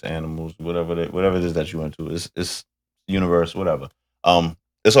spirits, animals, whatever it is that you into. It's universe, whatever.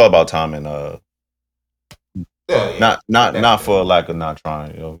 It's all about time and not for a lack of not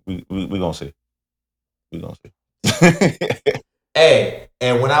trying. We gonna see. We gonna see. Hey,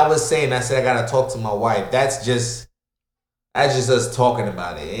 and when I was saying, I said I gotta talk to my wife. That's just us talking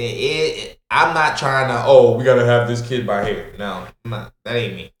about it. I'm not trying to. We gotta have this kid by here. No, I'm not. That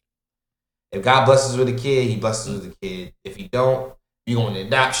ain't me. If God blesses with a kid, He blesses with a kid. If He don't, you go into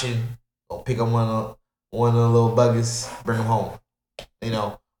adoption. Go pick up one of the little buggers, bring them home.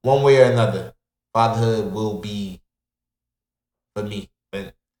 One way or another, fatherhood will be for me.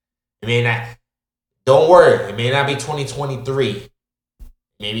 But it may not. Don't worry, it may not be 2023.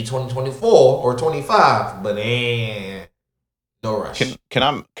 Maybe 2024 or 25, but no rush.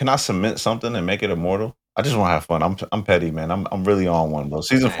 Can I submit something and make it immortal? I just want to have fun. I'm petty, man. I'm really on one, bro.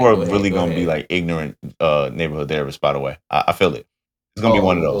 Season 4 is really gonna be like ignorant neighborhood therapist. By the way, I feel it. It's gonna be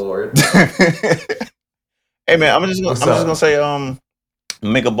one of those. Lord. Hey, man, I'm just gonna say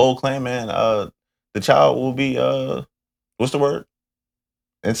make a bold claim, man. The child will be what's the word?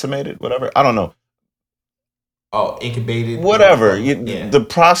 Inseminated, whatever. I don't know. Oh, incubated. Whatever. The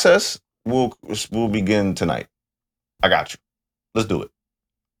process will begin tonight. I got you. Let's do it.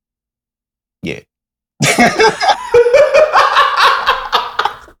 Yeah.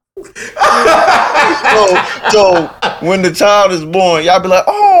 so when the child is born, y'all be like,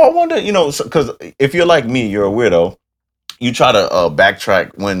 oh, I wonder, because if you're like me, you're a weirdo. You try to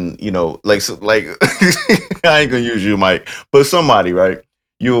backtrack when, I ain't gonna use you, Mike, but somebody, right?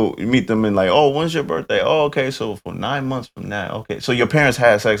 You'll meet them and like, oh, when's your birthday? Oh, okay, so for 9 months from now, okay. So your parents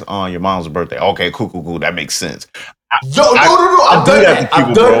had sex on your mom's birthday. Okay, cool. That makes sense. No. I've done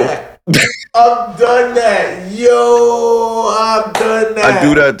that. I've done that. Yo, I've done that. I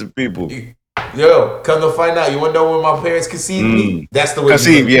do that to people. Yo, come to find out, you want to know when my parents conceived me? That's the way.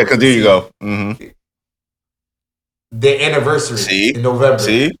 Conceive, yeah, because there you go. Mm-hmm. Their anniversary See? in November.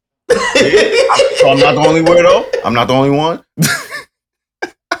 See? So I'm not the only weirdo. I'm not the only one.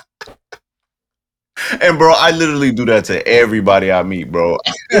 And bro, I literally do that to everybody I meet, bro.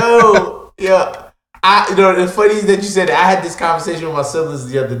 Yo, yeah. The funny is that you said that. I had this conversation with my siblings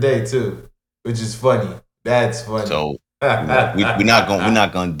the other day too, which is funny. That's funny. So we're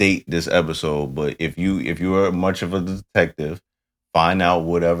not gonna date this episode, but if you are much of a detective, find out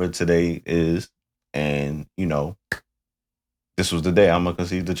whatever today is, and this was the day I'm gonna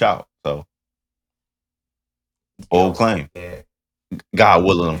conceive the child. So bold claim. Yeah. God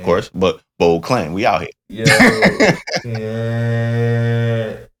willing, of course, but bold claim. We out here. Yeah.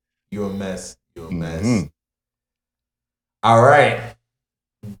 Yeah. You're a mess. You're a mess. Mhm. All right.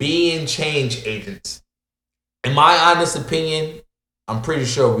 Being change agents. In my honest opinion, I'm pretty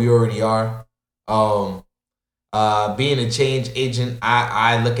sure we already are. Being a change agent,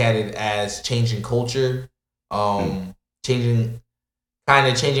 I look at it as changing culture, changing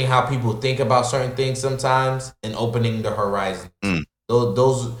how people think about certain things sometimes, and opening the horizons.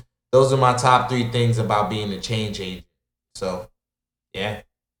 Those are my top 3 things about being a change agent. So, yeah.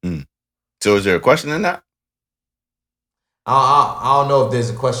 So is there a question in that? I don't know if there's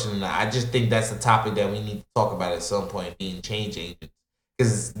a question in that. I just think that's a topic that we need to talk about at some point, being change agents.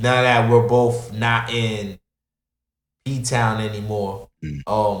 Because now that we're both not in P-Town anymore.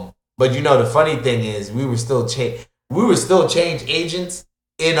 But the funny thing is we were still change agents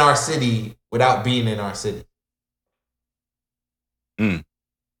in our city without being in our city.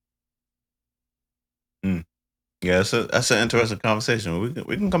 Yeah, that's an interesting conversation.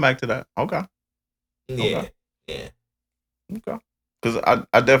 We can come back to that. Okay. Yeah. Yeah. Okay. Because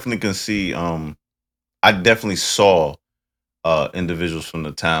I definitely can see. I definitely saw individuals from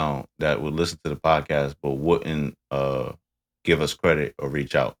the town that would listen to the podcast but wouldn't give us credit or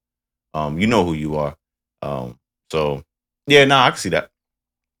reach out. You know who you are. So yeah, I can see that.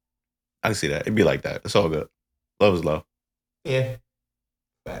 It'd be like that. It's all good. Love is love. Yeah.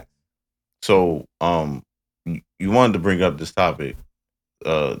 Fact. So you wanted to bring up this topic,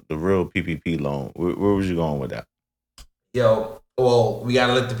 the real PPP loan. Where was you going with that? Yo, well, we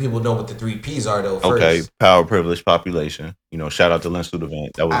gotta let the people know what the 3 P's are though. First. Okay, power, privilege, population. Shout out to Lynn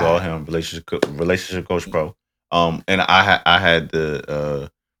Studevant. That was all him. Relationship coach pro. And I had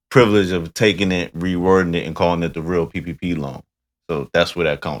the privilege of taking it, rewording it, and calling it the real PPP loan. So that's where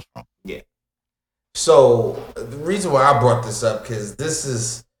that comes from. Yeah. So the reason why I brought this up, because this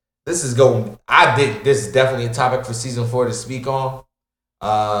is going. I think this is definitely a topic for season 4 to speak on.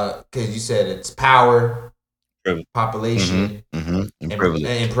 Because you said it's power, Privilege. population, And privilege.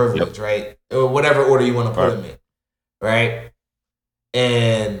 and privilege, right? Or whatever order you want to put them in, right?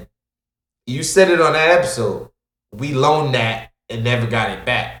 And you said it on that episode. We loaned that and never got it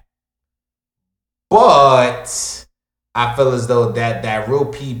back. But I feel as though that real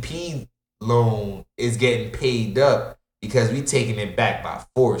PP loan is getting paid up because we taking it back by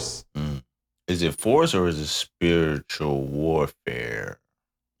force. Is it force or is it spiritual warfare?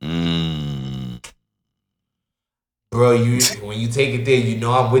 Bro, when you take it there,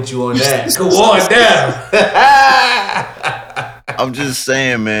 I'm with you on that. Come on down. I'm just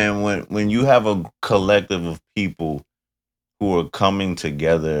saying, man, when you have a collective of people who are coming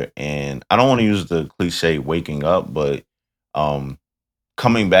together, and I don't want to use the cliche waking up, but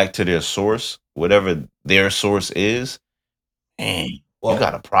coming back to their source, whatever their source is, man, you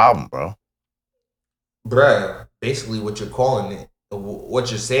got a problem, bro. Bruh, basically what you're calling it, what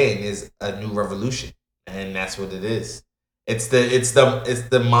you're saying is a new revolution. And that's what it is. It's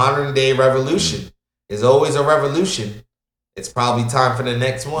the modern day revolution. There's always a revolution. It's probably time for the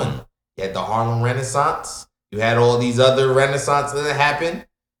next one. You had the Harlem Renaissance. You had all these other renaissances that happened.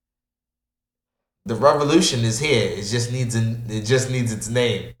 The revolution is here. It just needs its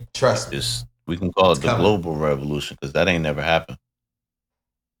name. Trust me. We can call it the coming. global revolution because that ain't never happened.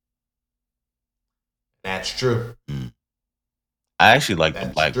 That's true. I actually like the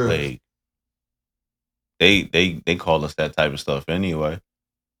That's Black true. Plague. They call us that type of stuff anyway.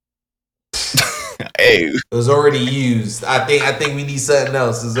 Hey, It was already used. I think we need something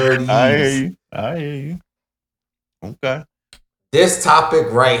else. It's already used. I hear you. Okay. This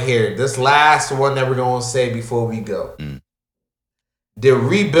topic right here, this last one that we're going to say before we go. The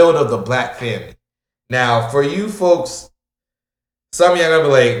rebuild of the black family. Now, for you folks, some of y'all going to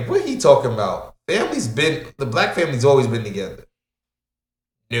be like, what he talking about? The black family's always been together.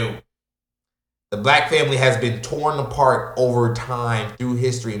 No. The black family has been torn apart over time through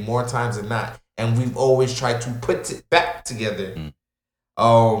history more times than not, and we've always tried to put it back together.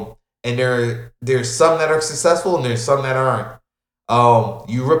 And there's some that are successful and there's some that aren't.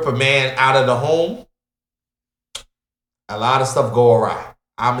 You rip a man out of the home, a lot of stuff go awry.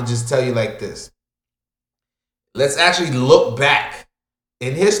 I'm gonna just tell you like this. Let's actually look back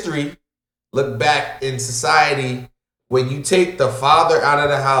in history, look back in society. When you take the father out of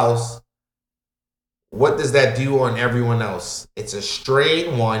the house, what does that do on everyone else? It's a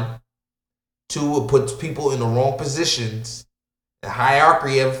strain, one. Two, it puts people in the wrong positions, the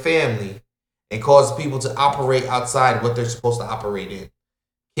hierarchy of a family, and causes people to operate outside what they're supposed to operate in.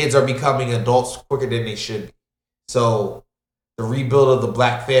 Kids are becoming adults quicker than they should be. So the rebuild of the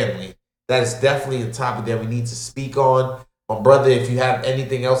black family, that is definitely a topic that we need to speak on. My brother, if you have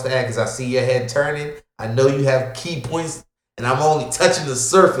anything else to add, because I see your head turning, I know you have key points, and I'm only touching the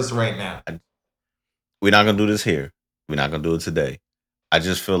surface right now. We're not gonna do this here. We're not gonna do it today. I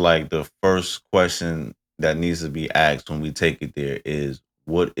just feel like the first question that needs to be asked when we take it there is,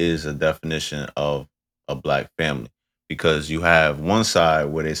 what is a definition of a black family? Because you have one side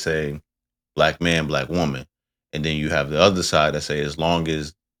where they say black man, black woman, and then you have the other side that say as long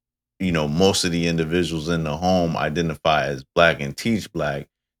as most of the individuals in the home identify as black and teach black,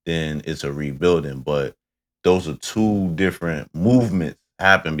 then it's a rebuilding. But those are two different movements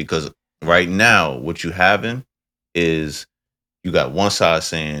happen, because right now what you having is you got one side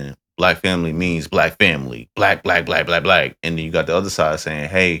saying black family means black family, black, black, black, black, black, and then you got the other side saying,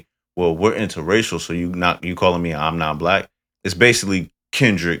 hey, well, we're interracial, so you calling me I'm not black. It's basically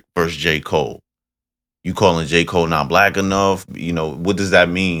Kendrick versus J. Cole. You calling J. Cole not black enough? What does that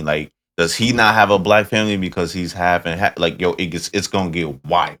mean? Like, does he not have a black family because he's having it's gonna get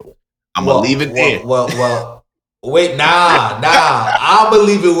wild. I'm gonna leave it there. Well, wait, nah. I'll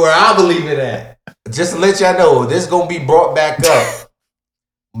believe it where I believe it at. Just to let y'all know, this gonna be brought back up.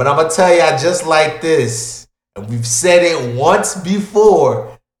 But I'm gonna tell y'all just like this, and we've said it once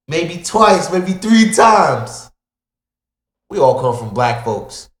before, maybe twice, maybe 3 times. We all come from black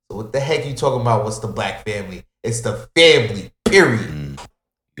folks. So what the heck you talking about? What's the black family? It's the family, period.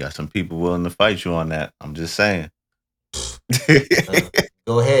 You got some people willing to fight you on that. I'm just saying.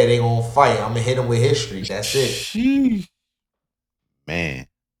 Go ahead, they gonna fight. I'm gonna hit them with history. That's it. Sheesh. Man.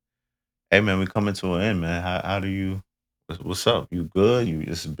 Hey man, we coming to an end, man. How do you? What's up? You good? You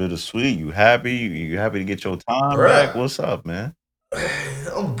it's bittersweet. You happy? You happy to get your time back? What's up, man?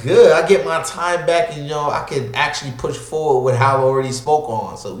 I'm good. I get my time back, and I can actually push forward with how I already spoke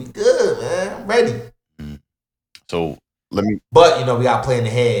on. So we good, man. I'm ready. So let me. But we got to plan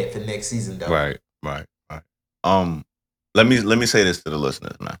ahead for next season, though. Right. Let me say this to the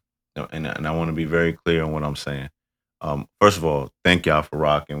listeners, man, and I want to be very clear on what I'm saying. First of all, thank y'all for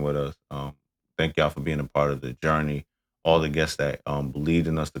rocking with us. Thank y'all for being a part of the journey. All the guests that believed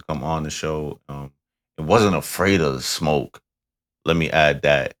in us to come on the show, and wasn't afraid of the smoke. Let me add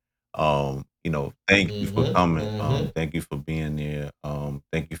that. Thank you for coming. Thank you for being there.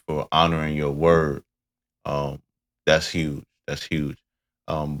 Thank you for honoring your word. That's huge. That's huge.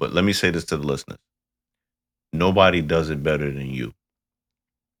 But let me say this to the listeners. Nobody does it better than you.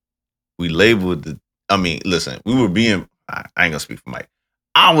 We labeled listen, we were being, I ain't gonna speak for Mike.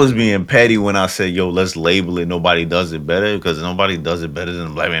 I was being petty when I said, yo, let's label it. Nobody does it better, because nobody does it better than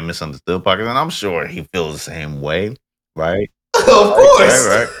the Black Man Misunderstood podcast. And I'm sure he feels the same way, right? Of course.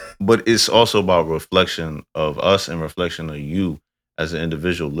 Right. But it's also about reflection of us and reflection of you as an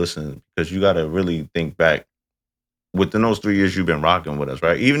individual listening, because you got to really think back within those 3 years you've been rocking with us,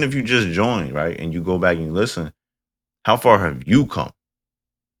 right? Even if you just joined, right, and you go back and you listen, how far have you come?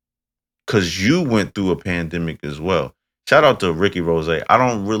 Because you went through a pandemic as well. Shout out to Ricky Rose. I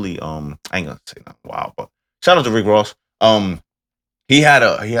don't really I ain't gonna say nothing wild, but shout out to Rick Ross. He had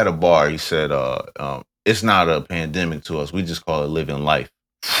a bar. He said it's not a pandemic to us. We just call it living life.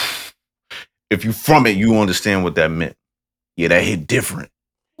 If you from it, you understand what that meant. Yeah, that hit different.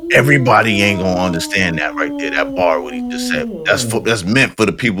 Everybody ain't gonna understand that right there. That bar, what he just said, that's meant for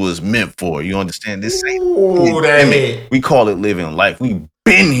the people it's meant for. You understand? This ain't pandemic. We call it living life. We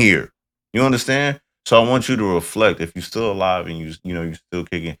been here. You understand? So I want you to reflect. If you're still alive and you're still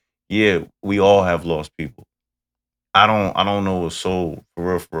kicking, yeah, we all have lost people. I don't know a soul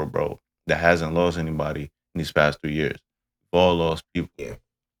for real, bro, that hasn't lost anybody in these past 3 years. We've all lost people. Yeah.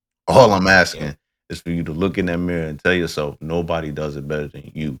 All I'm asking is for you to look in that mirror and tell yourself, nobody does it better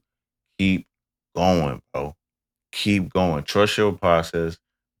than you. Keep going, bro. Keep going. Trust your process.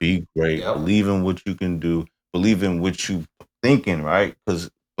 Be great. Yep. Believe in what you can do. Believe in what you thinking, right? Because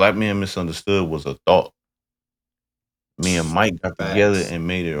Black Man Misunderstood was a thought. Me and Mike got together and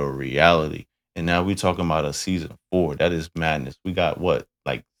made it a reality. And now we talking about a season 4. That is madness. We got what,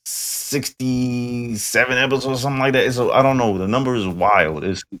 like 67 episodes or something like that. So I don't know. The number is wild.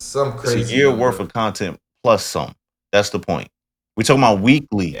 It's Some It's crazy a year number. worth of content plus some. That's the point. We're talking about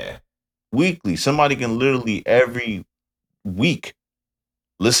weekly. Yeah. Weekly. Somebody can literally every week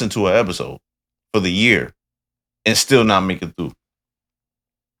listen to an episode for the year and still not make it through.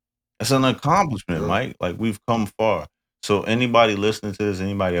 It's an accomplishment, Yeah. Mike. Like, we've come far. So anybody listening to this,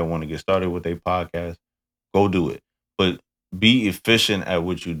 anybody that want to get started with a podcast, go do it. But be efficient at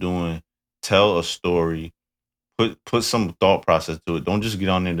what you're doing. Tell a story. Put some thought process to it. Don't just get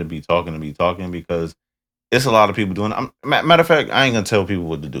on there to be talking because it's a lot of people doing it. Matter of fact, I ain't gonna tell people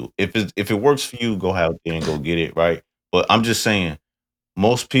what to do. If it works for you, go out there and go get it, right? But I'm just saying,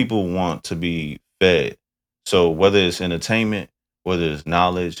 most people want to be fed. So whether it's entertainment, whether it's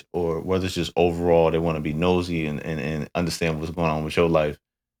knowledge, or whether it's just overall they want to be nosy and understand what's going on with your life,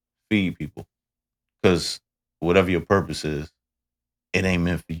 feed people. Because whatever your purpose is, it ain't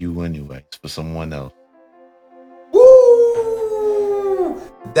meant for you anyway. It's for someone else. Woo!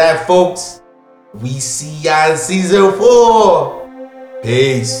 That, folks, we see y'all in season 4.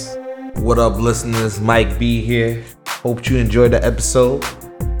 Peace. What up, listeners? Mike B here. Hope you enjoyed the episode.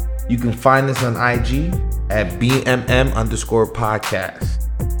 You can find us on IG at BMM_podcast.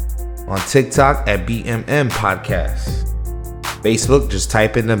 On TikTok at BMM Podcast. Facebook, just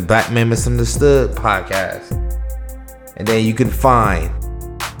type in the Batman Misunderstood Podcast. And then you can find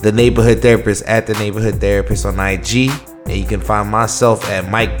the Neighborhood Therapist at the Neighborhood Therapist on IG. And you can find myself at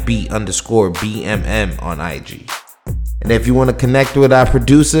MikeB_BMM on IG. And if you want to connect with our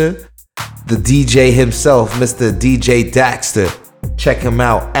producer, the DJ himself, Mr. DJ Daxter, check him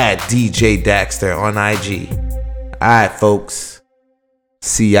out at DJ Daxter on IG. Alright, folks.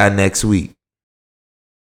 See y'all next week.